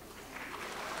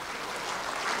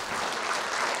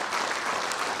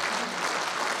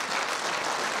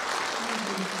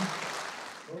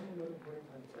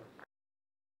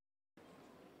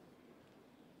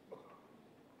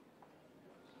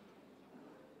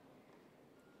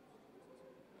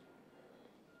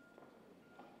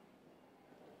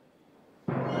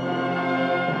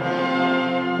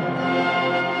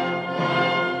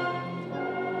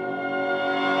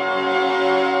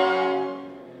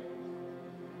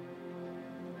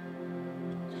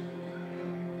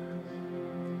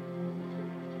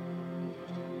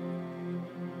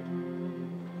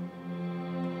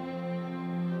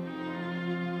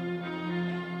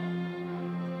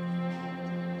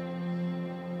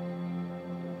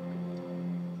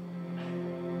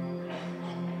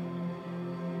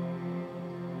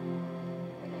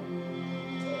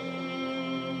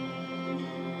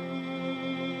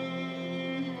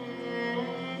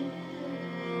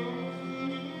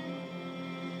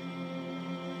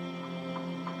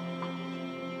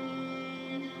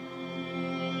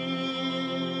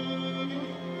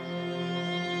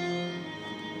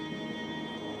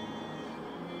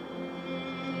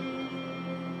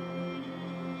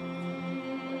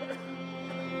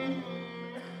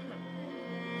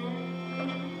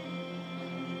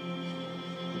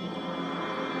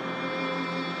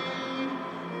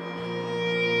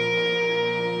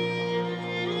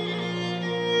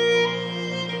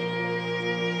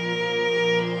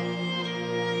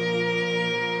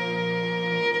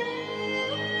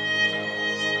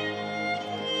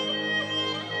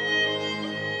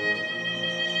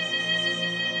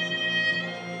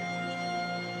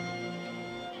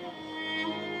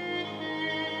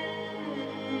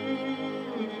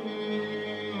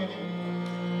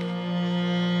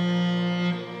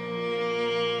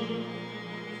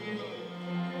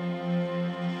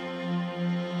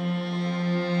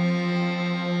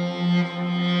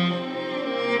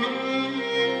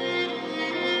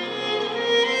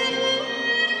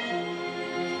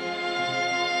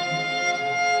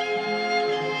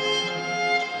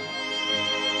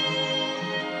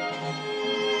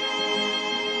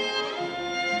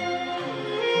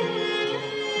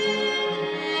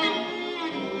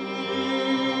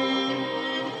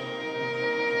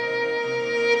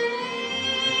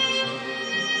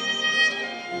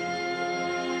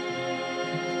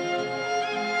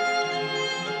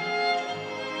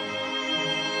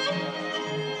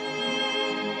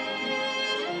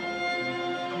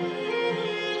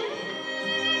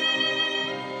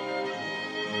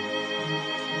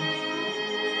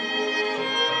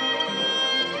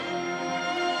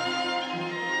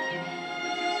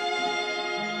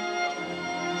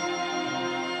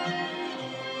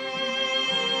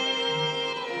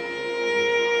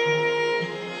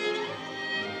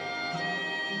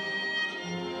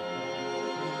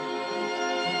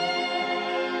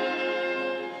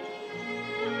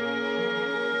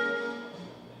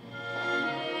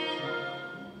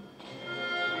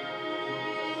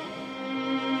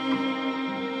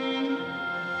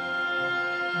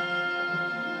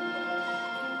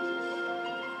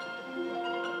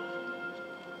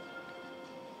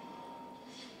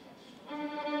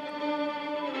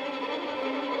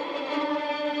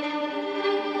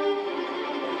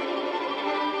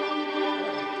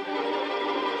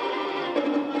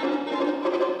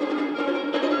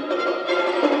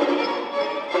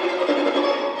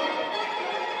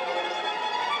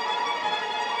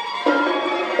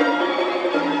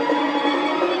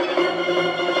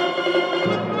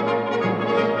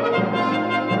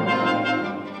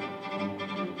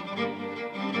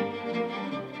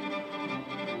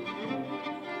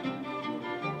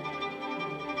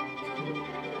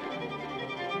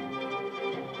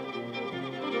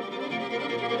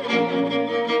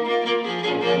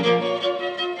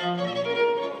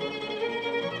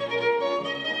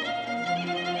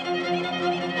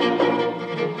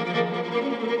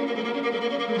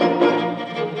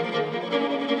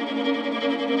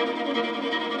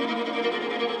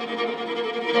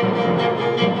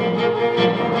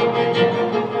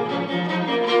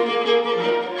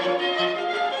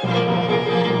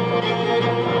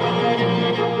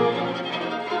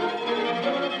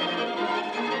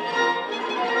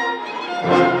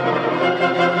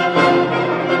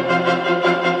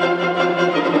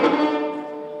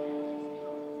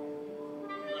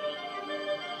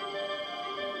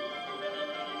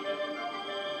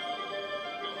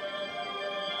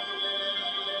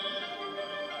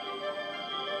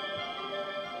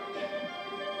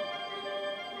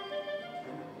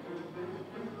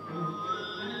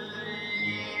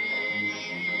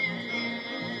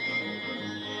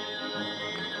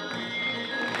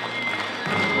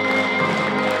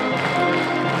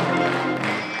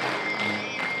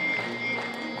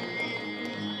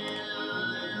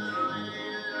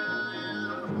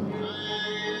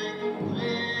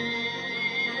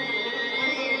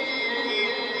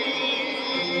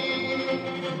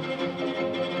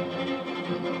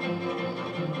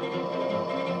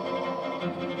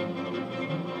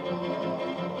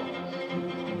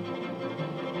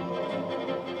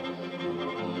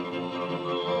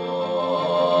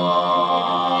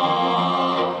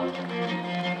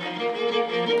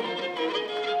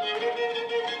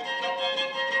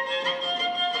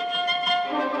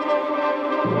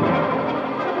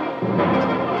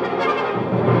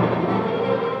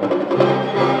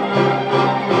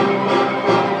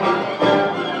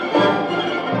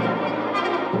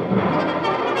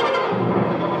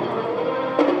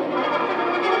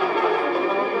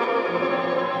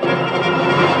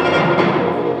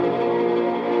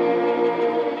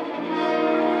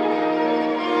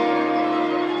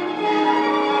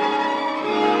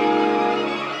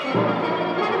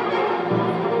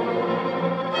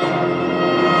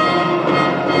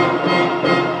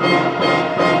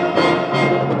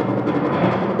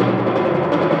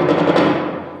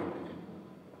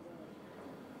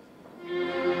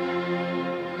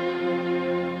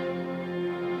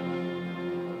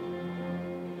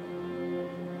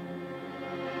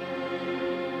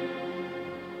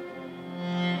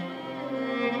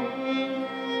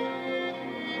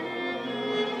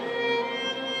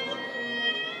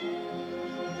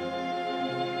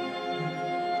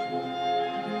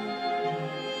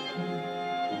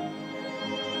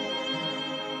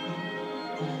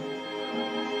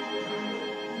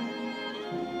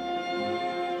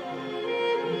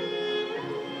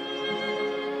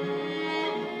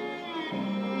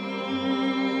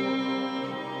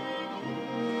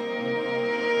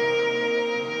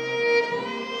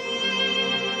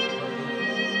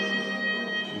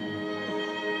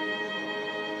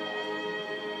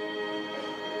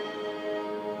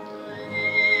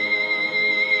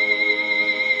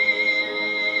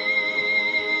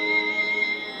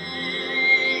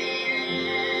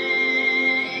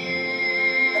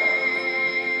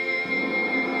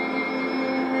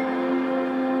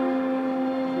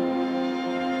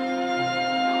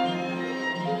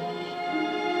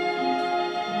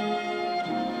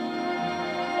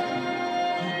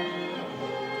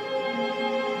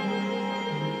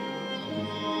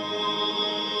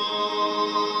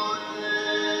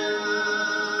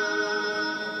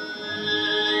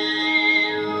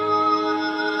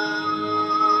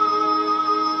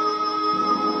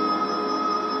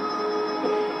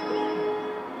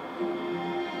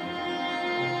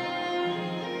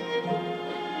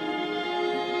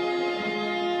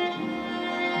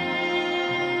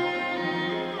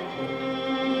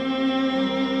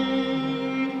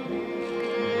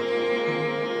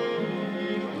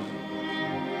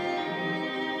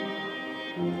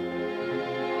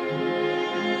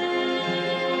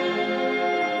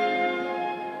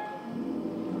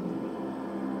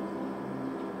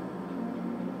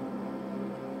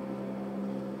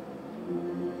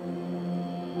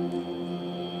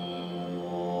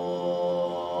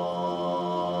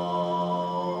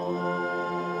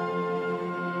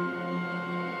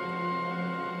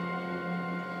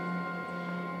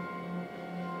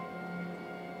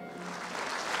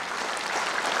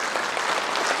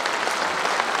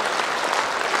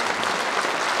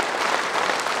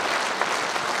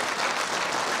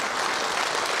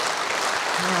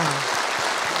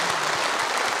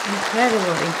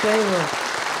 incredible, incredible.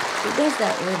 He does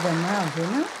that with the mouth, you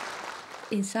know?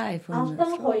 Inside from the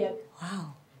throat.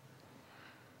 Wow.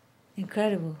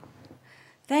 Incredible.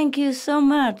 Thank you so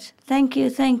much. Thank you,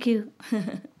 thank you.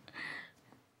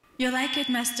 You like it,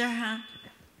 Master, huh?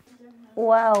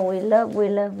 Wow, we love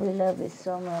it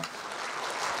so much.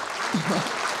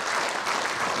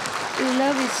 We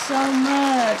love it so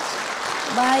much.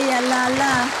 Baya la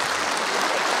la.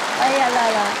 Baya la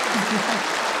la.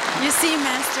 You see,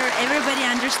 Master, everybody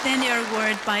understand your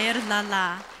word, Bayar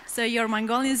Lala. So your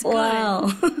Mongolian is good.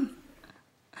 Wow.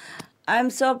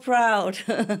 I'm so proud.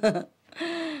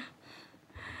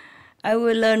 I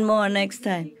will learn more next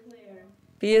time.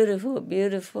 Beautiful,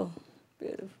 beautiful,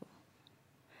 beautiful.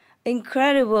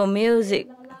 Incredible music.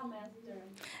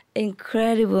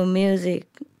 Incredible music.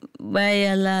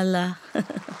 Baya la la.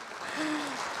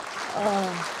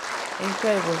 Oh,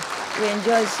 incredible. We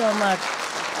enjoy so much.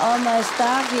 All my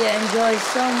staff here enjoy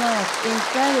so much.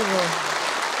 Incredible.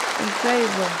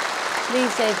 Incredible. Please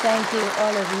say thank you,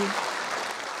 all of you.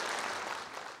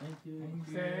 Thank you.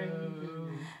 Thank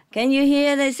you. Can you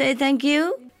hear they say thank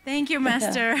you? Thank you,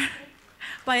 Master.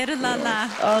 Bayar Lala.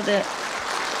 All the,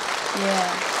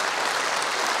 yeah.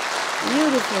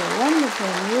 Beautiful,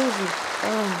 wonderful music.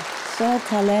 Oh, so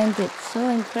talented, so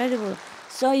incredible,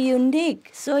 so unique,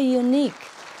 so unique.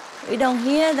 We don't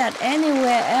hear that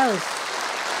anywhere else.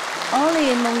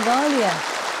 Only in Mongolia,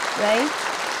 right?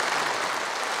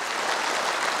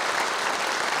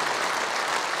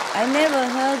 I never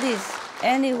heard this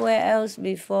anywhere else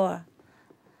before.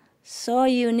 So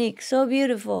unique, so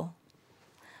beautiful.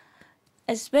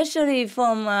 Especially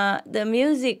from the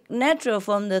music natural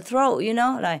from the throat, you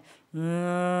know, like, right?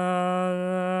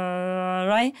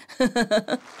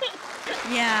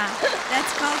 Yeah,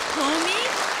 that's called komi.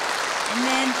 And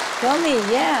then Komi,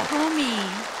 yeah.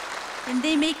 komi. And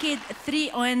they make it 3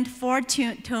 and 4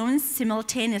 tones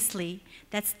simultaneously.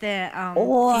 That's the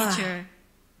feature.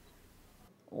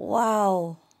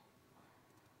 Wow.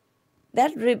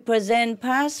 That represents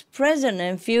past, present,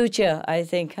 and future, I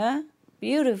think, huh?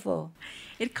 Beautiful.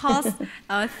 It calls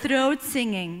throat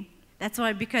singing. That's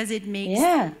why, because it makes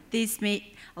these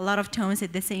make a lot of tones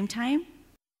at the same time.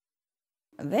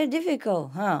 Very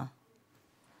difficult, huh?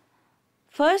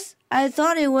 First, I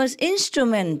thought it was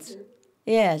instruments.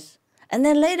 Yes. And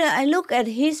then later I look at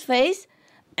his face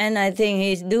and I think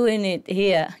he's doing it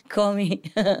here. Komi.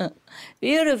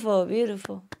 Beautiful,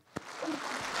 beautiful.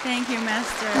 Thank you,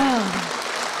 Master. Oh.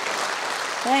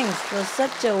 Thanks for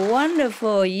such a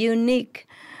wonderful, unique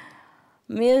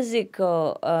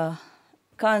musical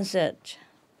concert.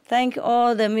 Thank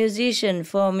all the musicians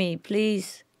for me,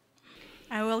 please.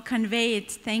 I will convey it.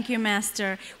 Thank you,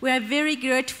 Master. We are very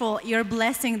grateful your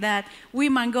blessing that we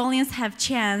Mongolians have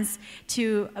chance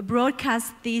to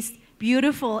broadcast this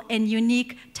beautiful and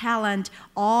unique talent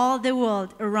all the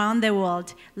world, around the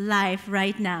world, live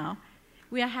right now.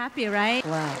 We are happy, right?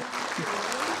 Wow.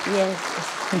 Yes.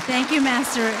 Thank you,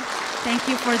 Master. Thank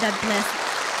you for that blessing.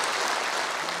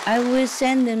 I will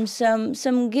send them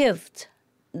some gift,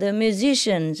 the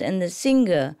musicians and the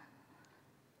singer.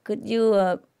 Could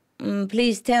you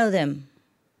please tell them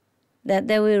that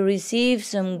they will receive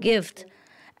some gift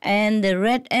and the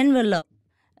red envelope,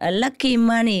 a lucky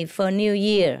money for New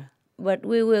Year. But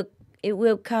it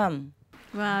will come.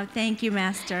 Wow, thank you,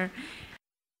 Master.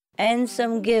 And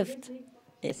some gift.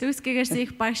 Төгсгээс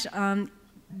их багш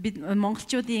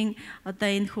монголчуудын одоо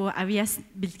энэ хүү авиас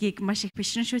бэлгийг маш их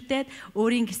бишрэншүүтээд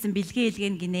өөрийн гэсэн бэлгээ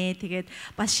илгээн гинэ. Тэгээд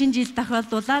бас шинэ жил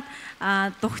тохиолдуулаад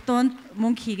дугтуунд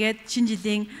мөнгө хийгээд шинэ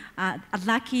жилийн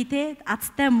lucky те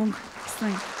азтай мөнгө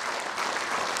гэсэн.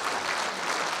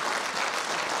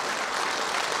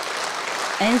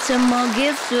 And some more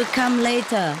gifts will come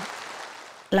later,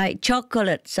 like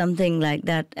chocolate, something like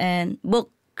that, and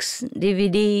books,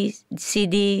 DVDs,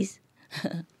 CDs.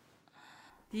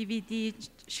 DVD,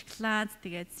 шоколад,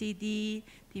 тэгээд CD,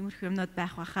 тиймэрхүү юмнууд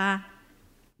байх баха.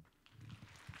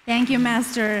 Thank you,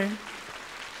 Master.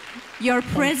 Your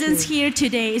presence here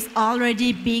today is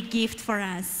already a big gift for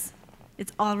us.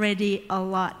 It's already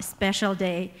a special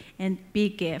day and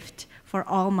big gift for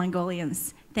all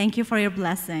Mongolians. Thank you for your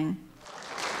blessing.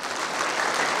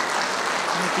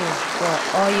 Thank you for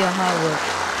all your hard work.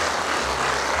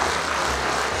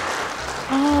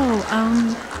 Oh,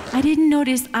 I didn't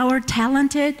notice our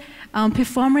talented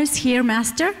performers here,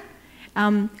 Master.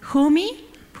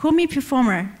 Homi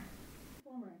performer.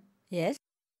 Yes.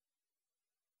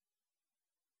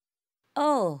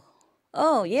 Oh,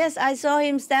 yes, I saw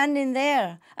him standing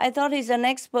there. I thought he's the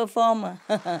next performer.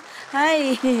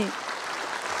 Hi.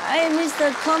 Hi,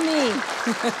 Mr. Komi.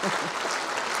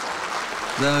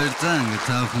 Заавар зан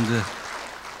тааханд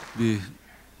би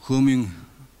Хөөмийн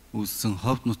үүссэн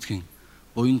ховд нутгийн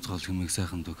буян цол хэмээх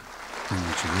сайхан дөг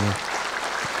томилж өгөө.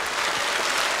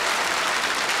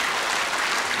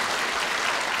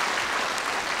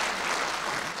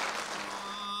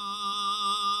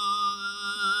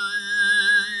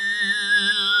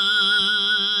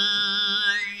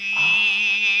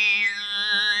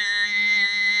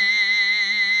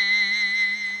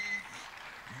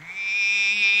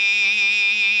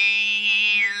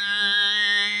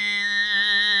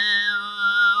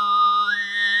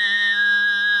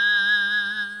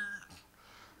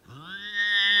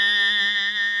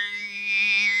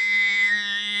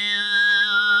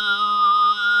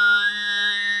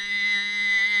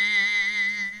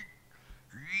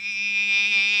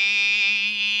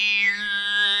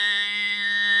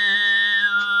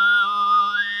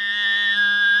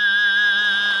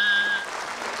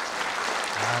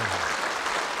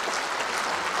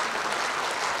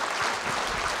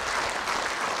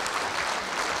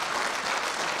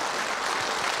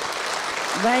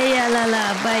 Baya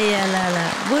lala, baya lala.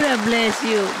 Buddha bless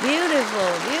you.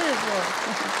 Beautiful, beautiful.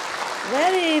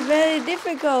 Very, very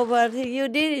difficult, but you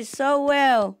did it so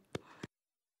well.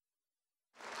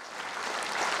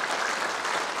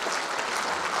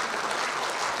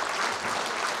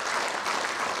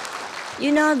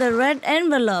 You know the red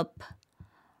envelope.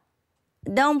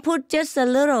 Don't put just a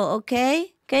little,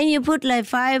 okay? Can you put like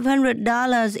 $500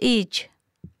 each?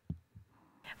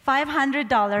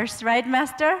 $500, right,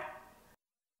 Master?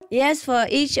 Yes, for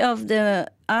each of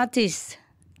the artists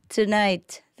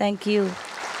tonight. Thank you.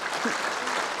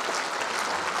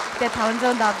 Тэгээд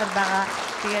 $500 байгаа.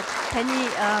 Тэгээд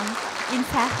таны энэ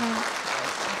сайхан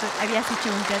авиасын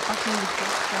үндэд багийн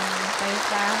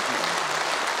баярлалаа.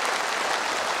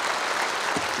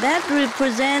 That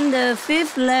represents the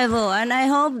 5th level, and I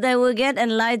hope they will get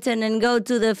enlightened and go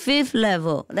to the 5th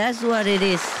level. That's what it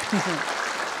is.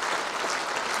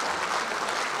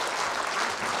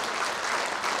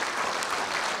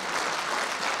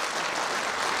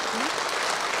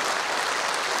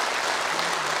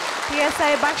 Тэгээд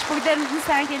сая багш бүгдээрэнд нь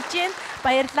сайн хэлж байна.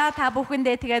 Баярлалаа та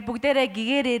бүхэндээ. Тэгээд бүгдээрээ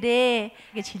гэгээрээрээ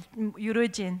гэж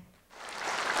өрөөж байна.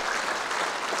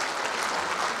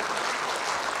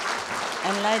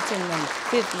 Enlightenment,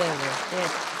 5th level.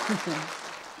 Yes.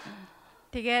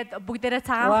 Тэгээд бүгдээрээ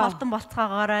цагаан холтон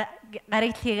болцоогоор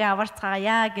гариглахыг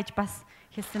аварцгаая гэж бас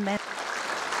хэлсэн байна.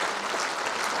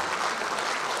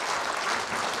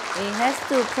 He has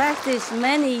to practice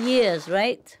many years,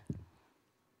 right?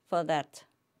 For that.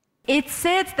 It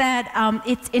says that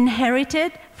it's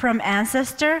inherited from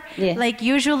ancestor. Yeah. Like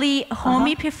usually,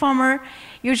 Homi performer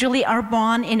usually are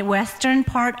born in western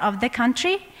part of the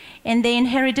country, and they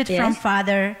inherit it from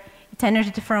father. It's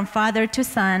inherited from father to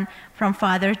son, from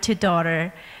father to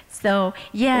daughter. So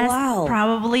yes,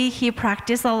 probably he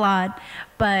practiced a lot,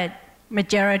 but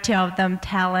majority of them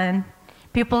talent.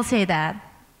 People say that.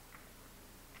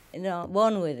 You know,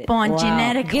 born with it. Born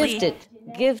genetically.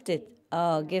 Gifted.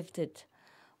 Oh, gifted.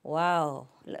 Wow,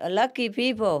 lucky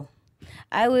people.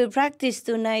 I will practice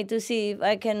tonight to see if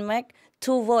I can make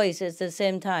 2 voices at the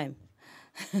same time.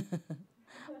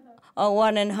 Or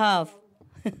 1.5.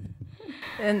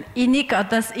 Энийг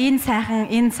одоо энэ сайхан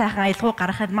аялгау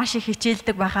гаргахад маш их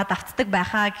хичээлдэг байхаа, давтдаг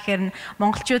байхаа гэхээр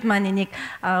монголчууд маань энийг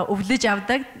өвлөж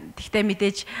авдаг. Тэгтээ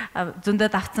мэдээж зөндөө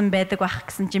давтсан байдаг байх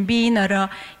гэсэн чинь би энэ орой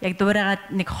яг дуурайгаад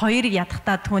нэг 2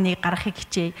 ядахтаа түүнийг гаргахыг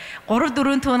хичээе.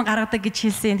 3-4 түүн гаргадаг гэж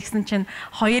хэлсэн. Тэгсэн чинь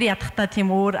 2 ядахтаа тийм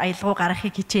өөр аялгау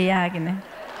гаргахыг хичээе гинэ.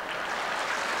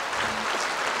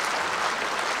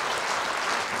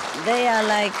 They are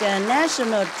like a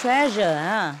national treasure,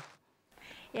 huh?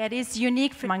 Yeah, it is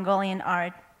unique for Mongolian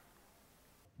art.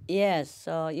 Yes,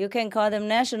 so you can call them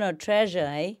national treasure,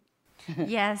 eh?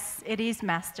 Yes, it is,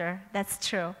 Master. That's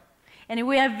true. And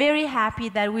we are very happy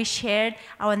that we shared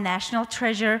our national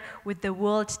treasure with the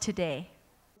world today.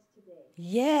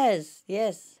 Yes,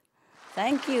 yes.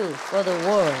 Thank you for the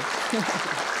world.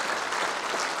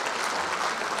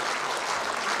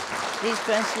 Please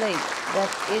translate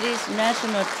that it is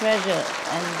national treasure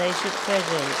and they should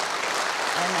treasure it.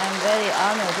 And I'm very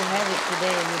honored to have it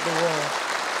today with the world.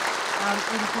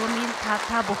 Энэ хөрмийн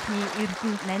та бүхний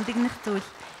эрдэнд нандинах зүйл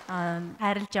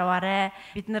хайрлж яваарэ.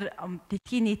 Бид нар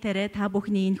дэлхийн нийтээрээ та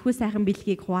бүхний энэхүү сайхан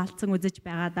бэлгийг хуваалцсан үзэж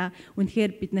байгаадаа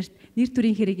үнэхээр биднэрт нэр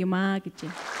төрийн хэрэг юм аа гэж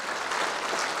байна.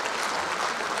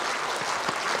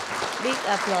 Big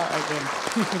applause again.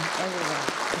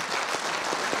 Everyone.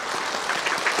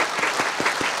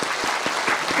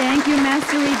 Thank you,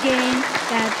 Master Regain,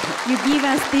 that you give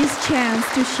us this chance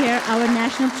to share our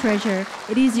national treasure.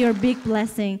 It is your big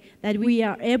blessing that we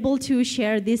are able to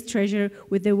share this treasure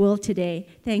with the world today.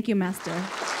 Thank you, Master.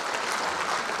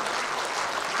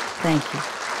 Thank you.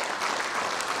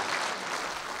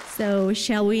 So,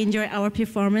 shall we enjoy our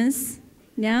performance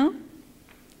now?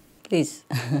 Please.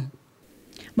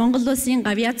 Монгол улсын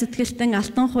гавьяа зүтгэлтэн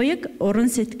алтан хуйг, уран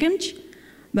сэтгэмж,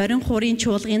 морин хуурын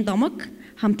чуулгын домог,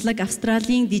 хамтлаг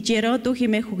Австралийн Дижеро дүү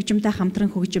хэмээх хөгжимтэй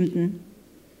хамтран хөгжимдөн.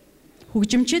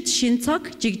 Хөгжимчид Шин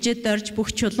цог, Жигжид дорж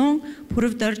бүх чулуун,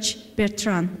 Пүрв дорж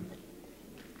Бертран.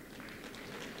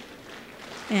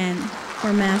 And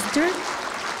for master,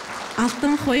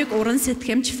 Алтан хуйг уран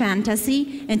сэтгэмж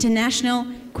Fantasy International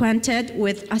Quintet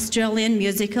with Australian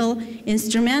musical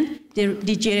instrument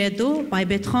Didgeridoo by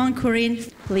Bertrand Corinne.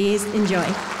 Please enjoy.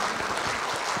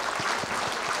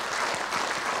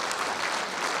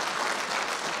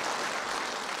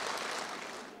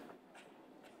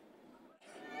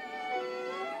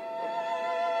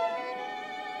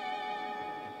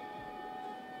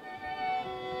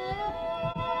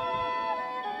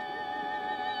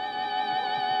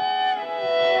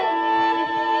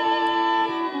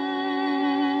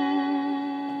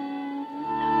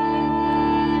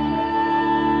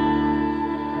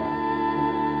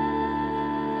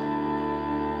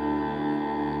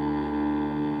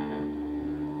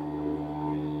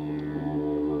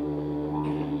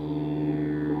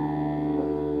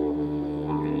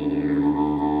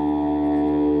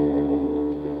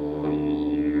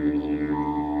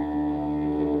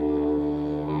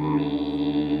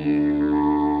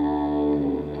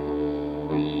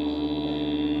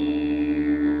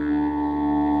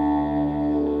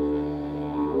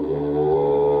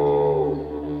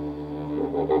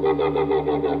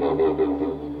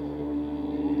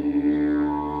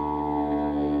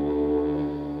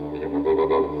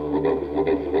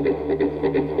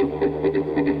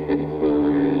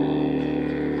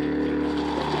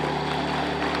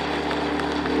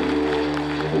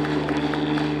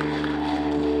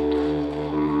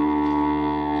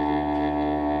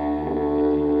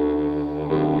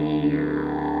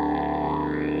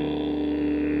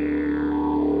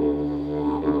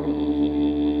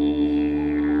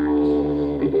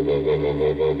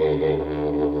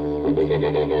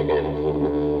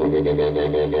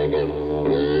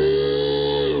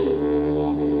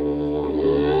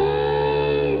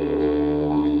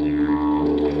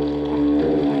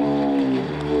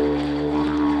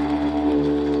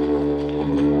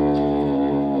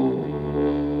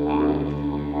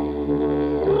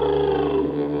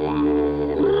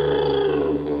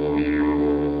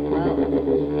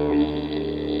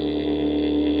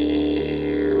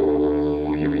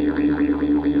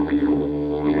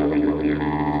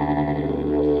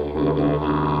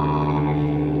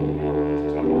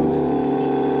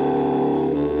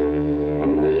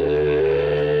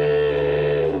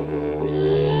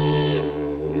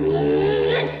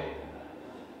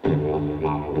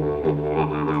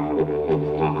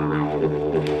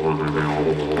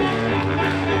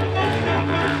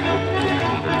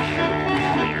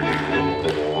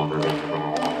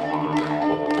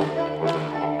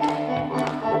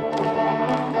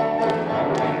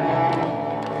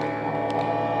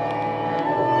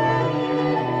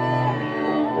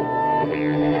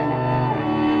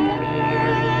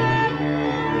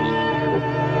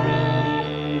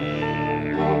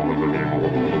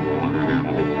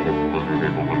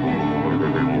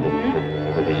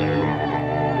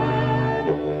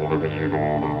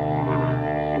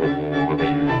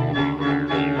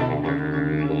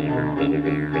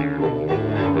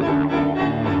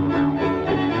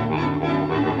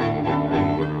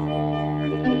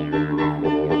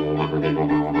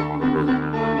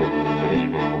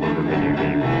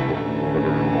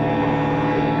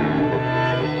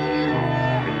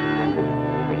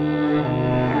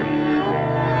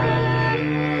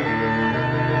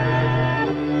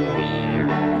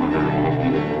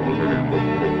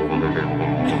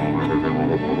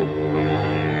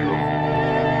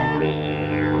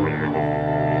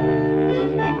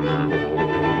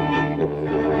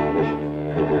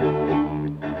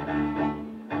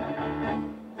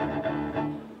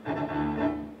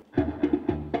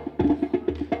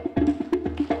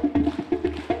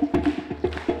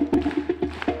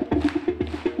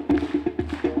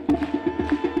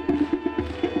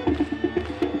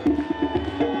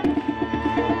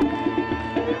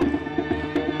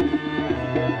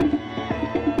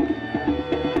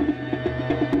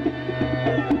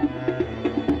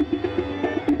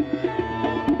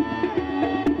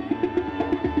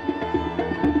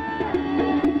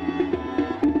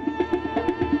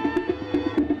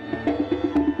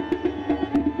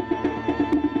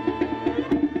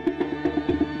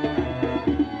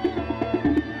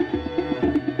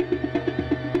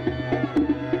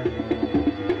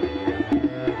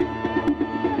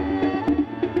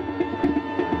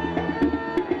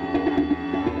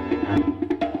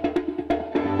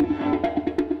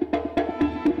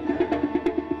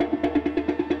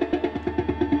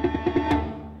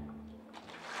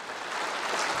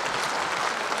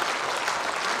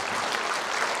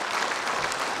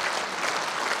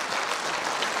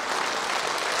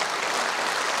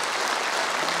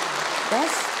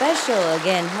 special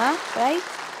again, huh? Right?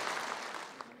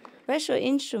 Special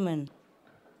instrument.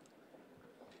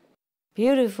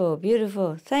 Beautiful,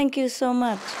 beautiful. Thank you so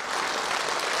much.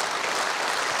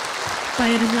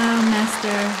 Bayram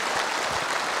Master.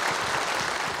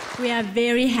 We are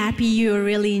very happy you are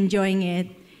really enjoying it.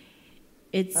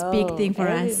 It's a big thing for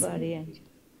us.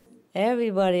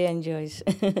 Everybody enjoys.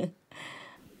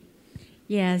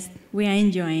 Yes, we are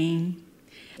enjoying.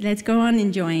 Let's go on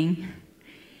enjoying.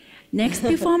 Next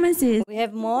performance is... We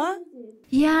have more?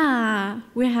 Yeah,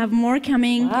 we have more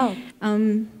coming. Wow.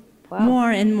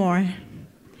 More and more.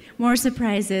 More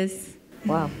surprises.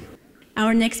 Wow.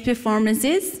 Our next performance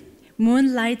is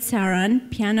Moonlight Saran,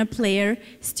 piano player,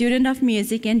 student of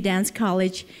music and dance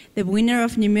college, the winner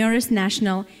of numerous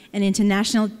national and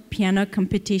international piano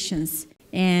competitions.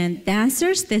 And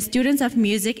dancers, the students of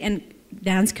music and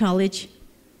dance college.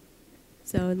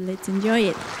 So let's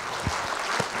enjoy it.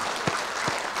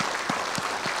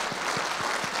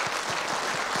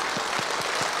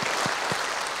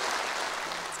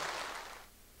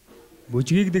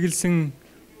 Бүжгийг дэглэсэн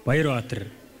Баярбаатар,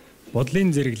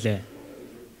 бодлын зэрэглээ.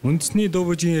 Үндэсний дуу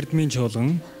бүжгийн эрдмийн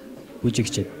чуулган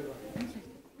бүжигчид.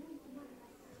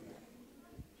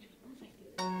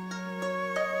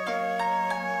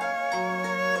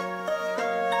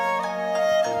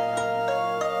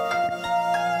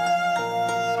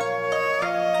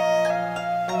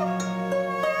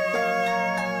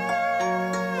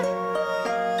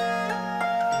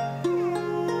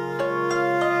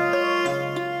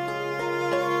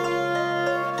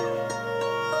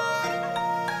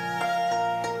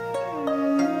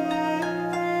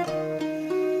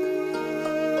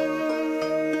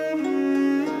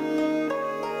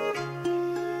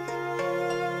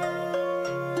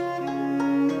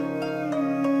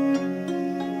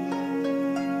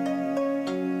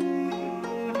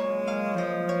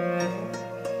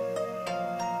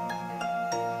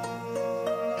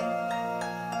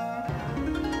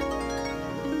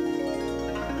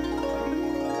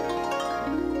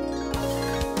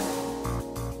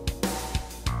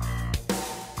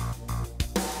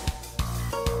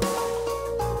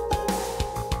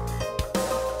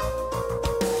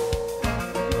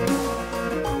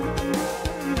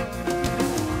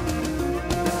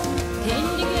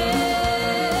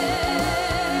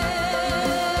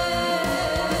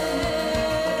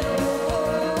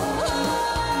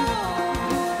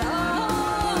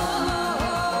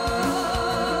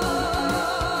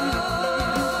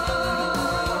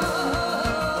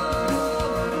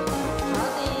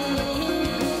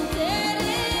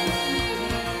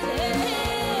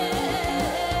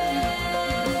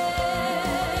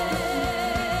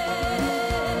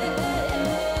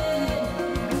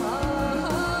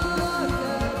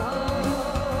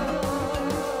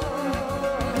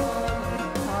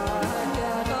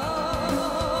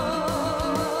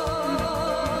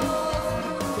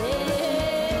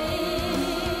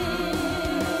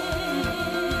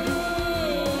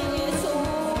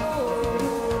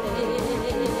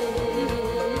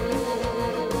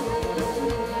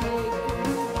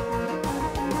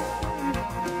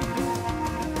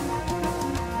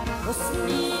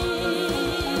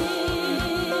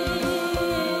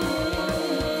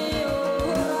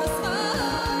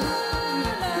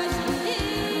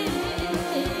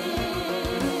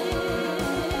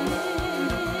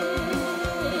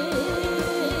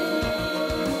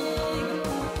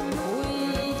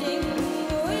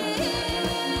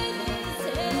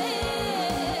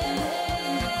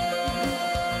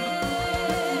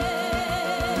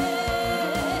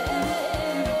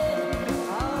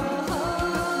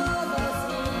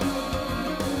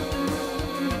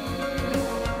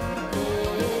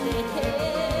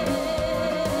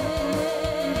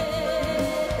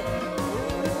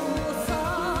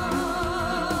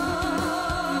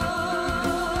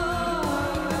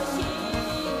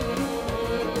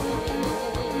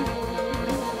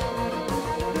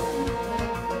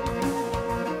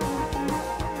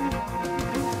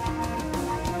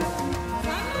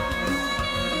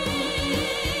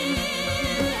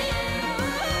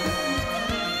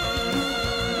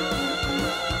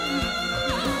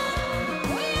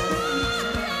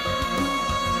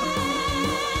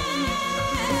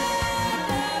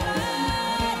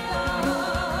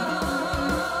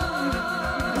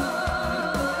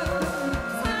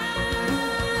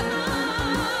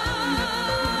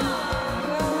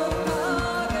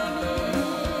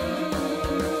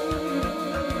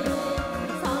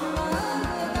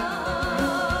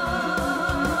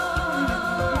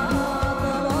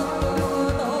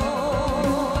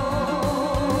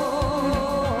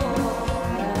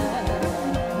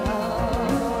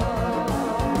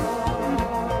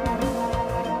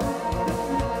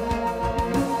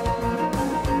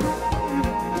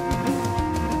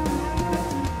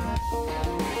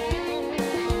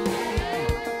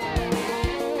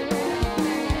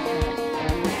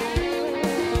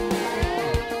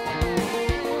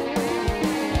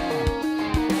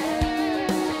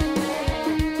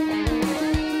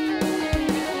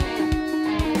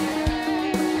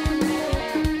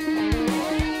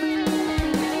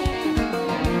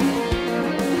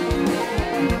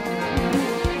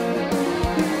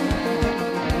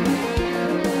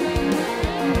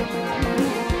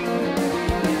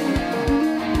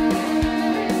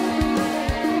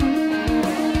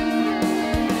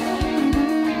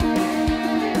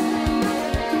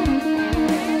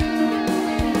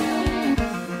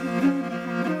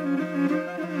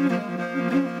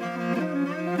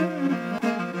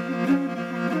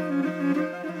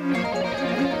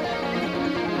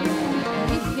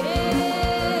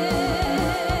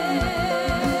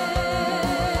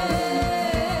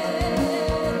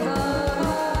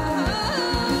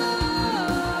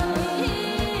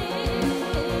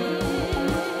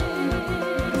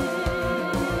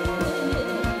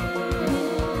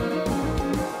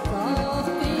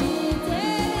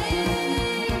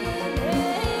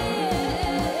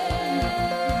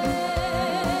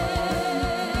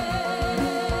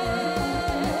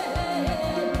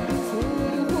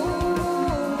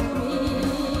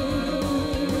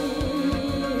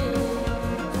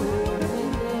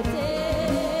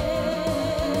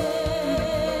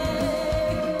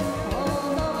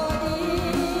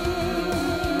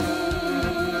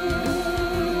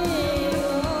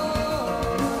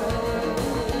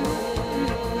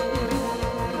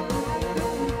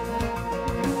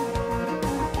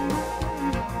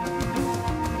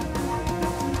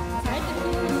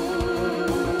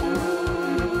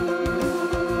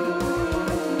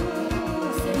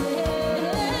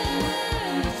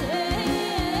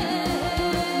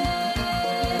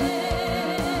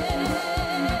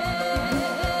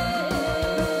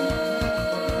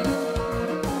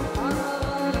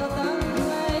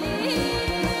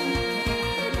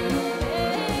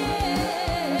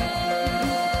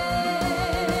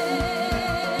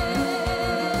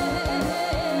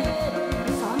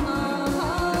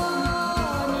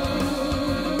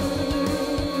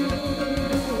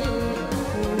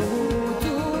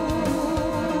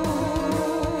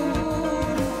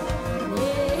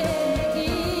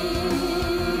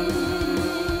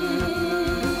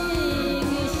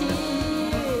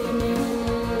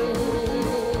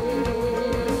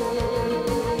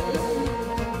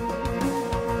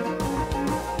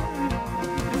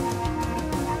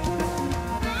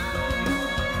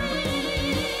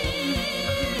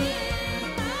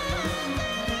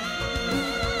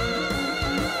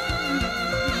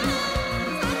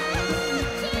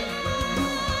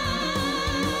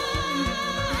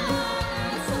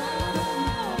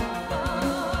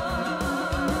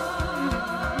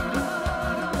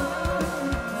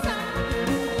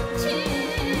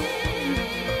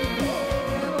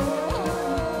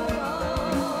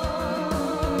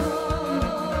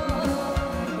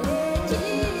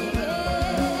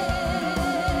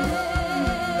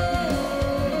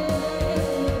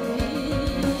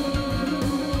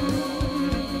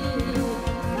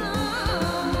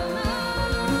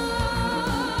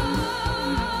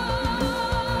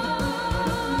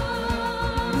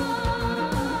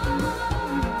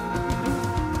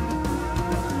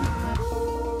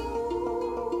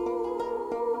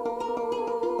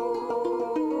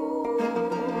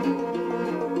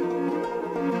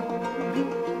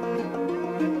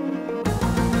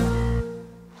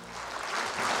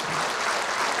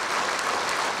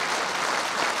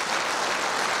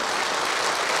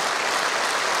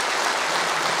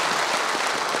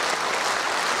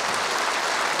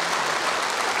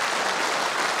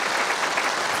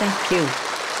 Thank you.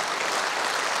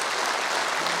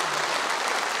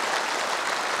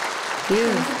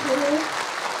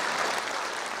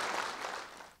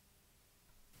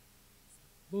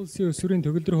 Улсын өсвөрийн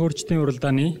төгөлдөр хуурчдын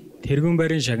уралдааны тэргүүн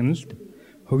байрын шагналд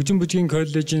Хөгжин бүжгийн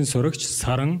коллежийн сурагч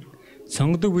Саран,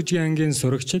 Сонгодог бүжгийн ангийн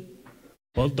сурагчид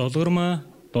Долгормаа,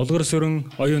 Долгор сүрэн,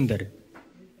 Оюун дээр.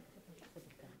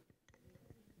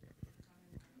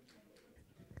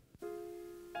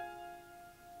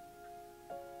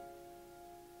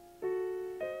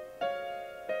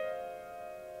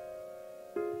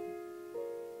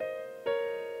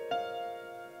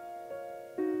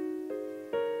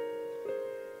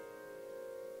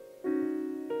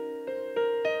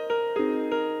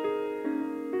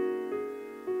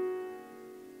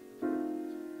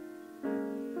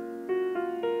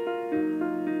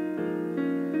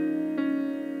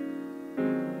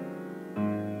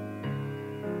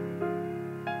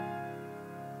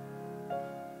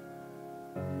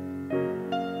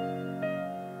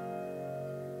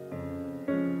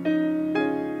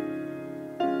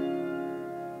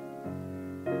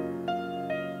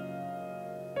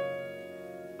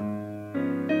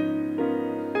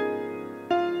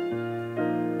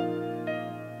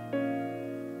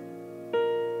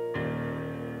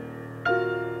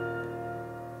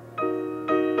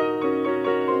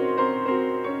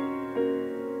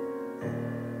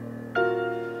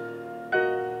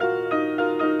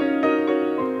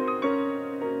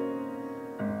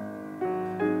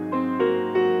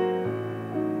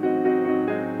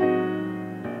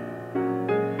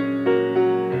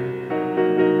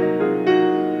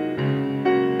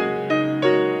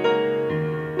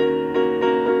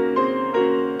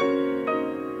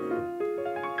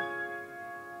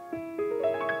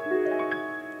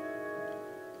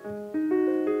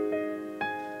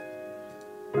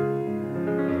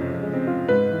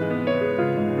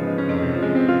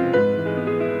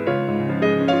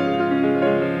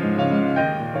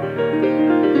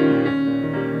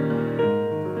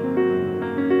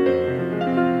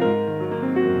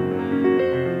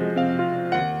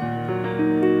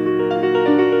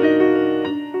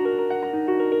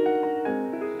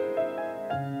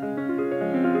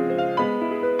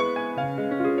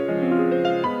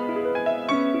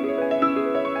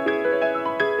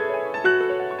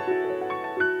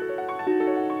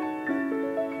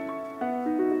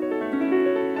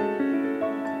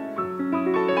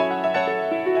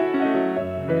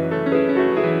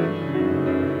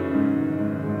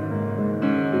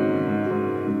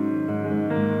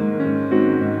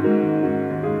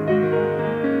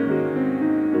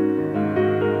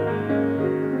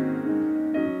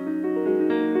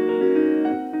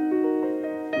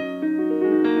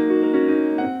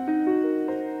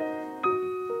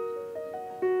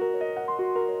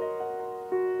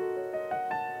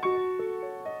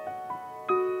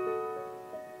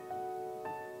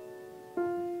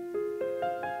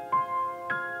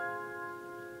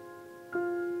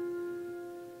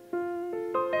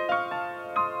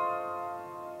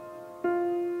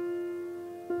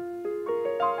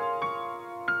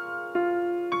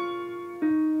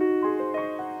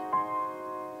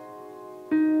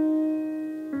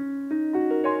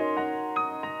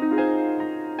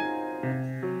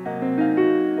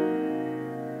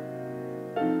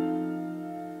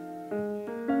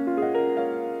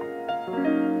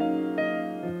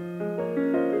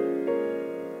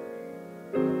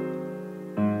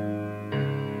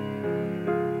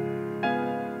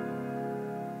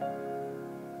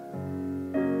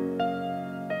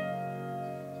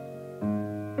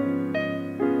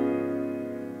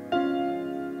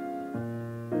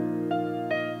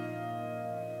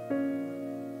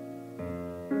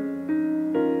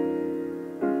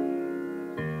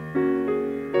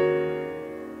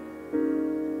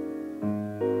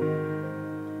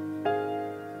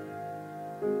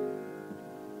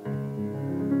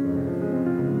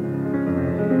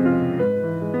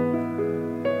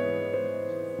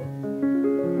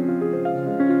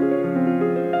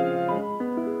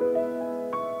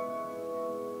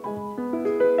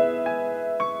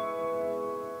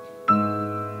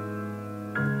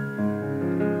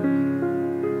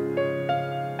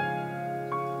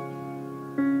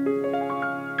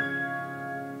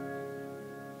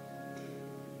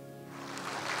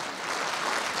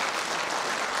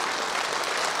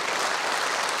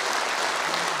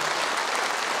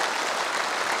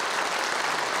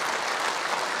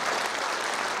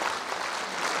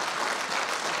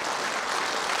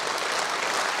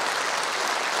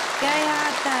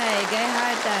 Gai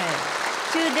hartai.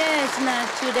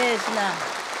 Chudesna.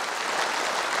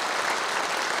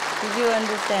 Did you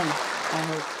understand? I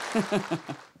hope.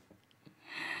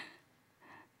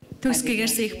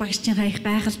 Төгсгээрс их багшчингаа их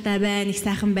гайхалтай байна, их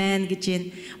сайхан байна гэж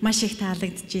байна. Маш их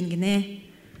таалагдж байна гинэ.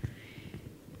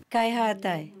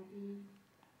 Kaihatai.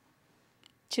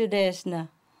 Chudesna.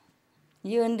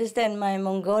 You understand my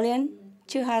Mongolian?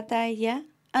 Chuhatai, yeah?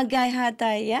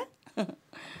 Agaihatai, yeah?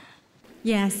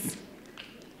 Yes.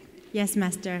 Yes,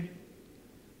 Master.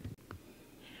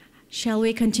 Shall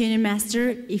we continue,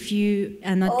 Master, if you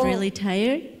are not really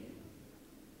tired?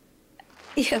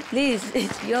 Yeah, please.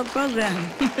 It's your program.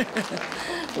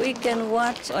 We can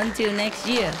watch until next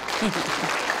year.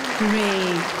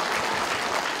 Great.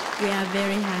 We are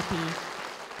very happy.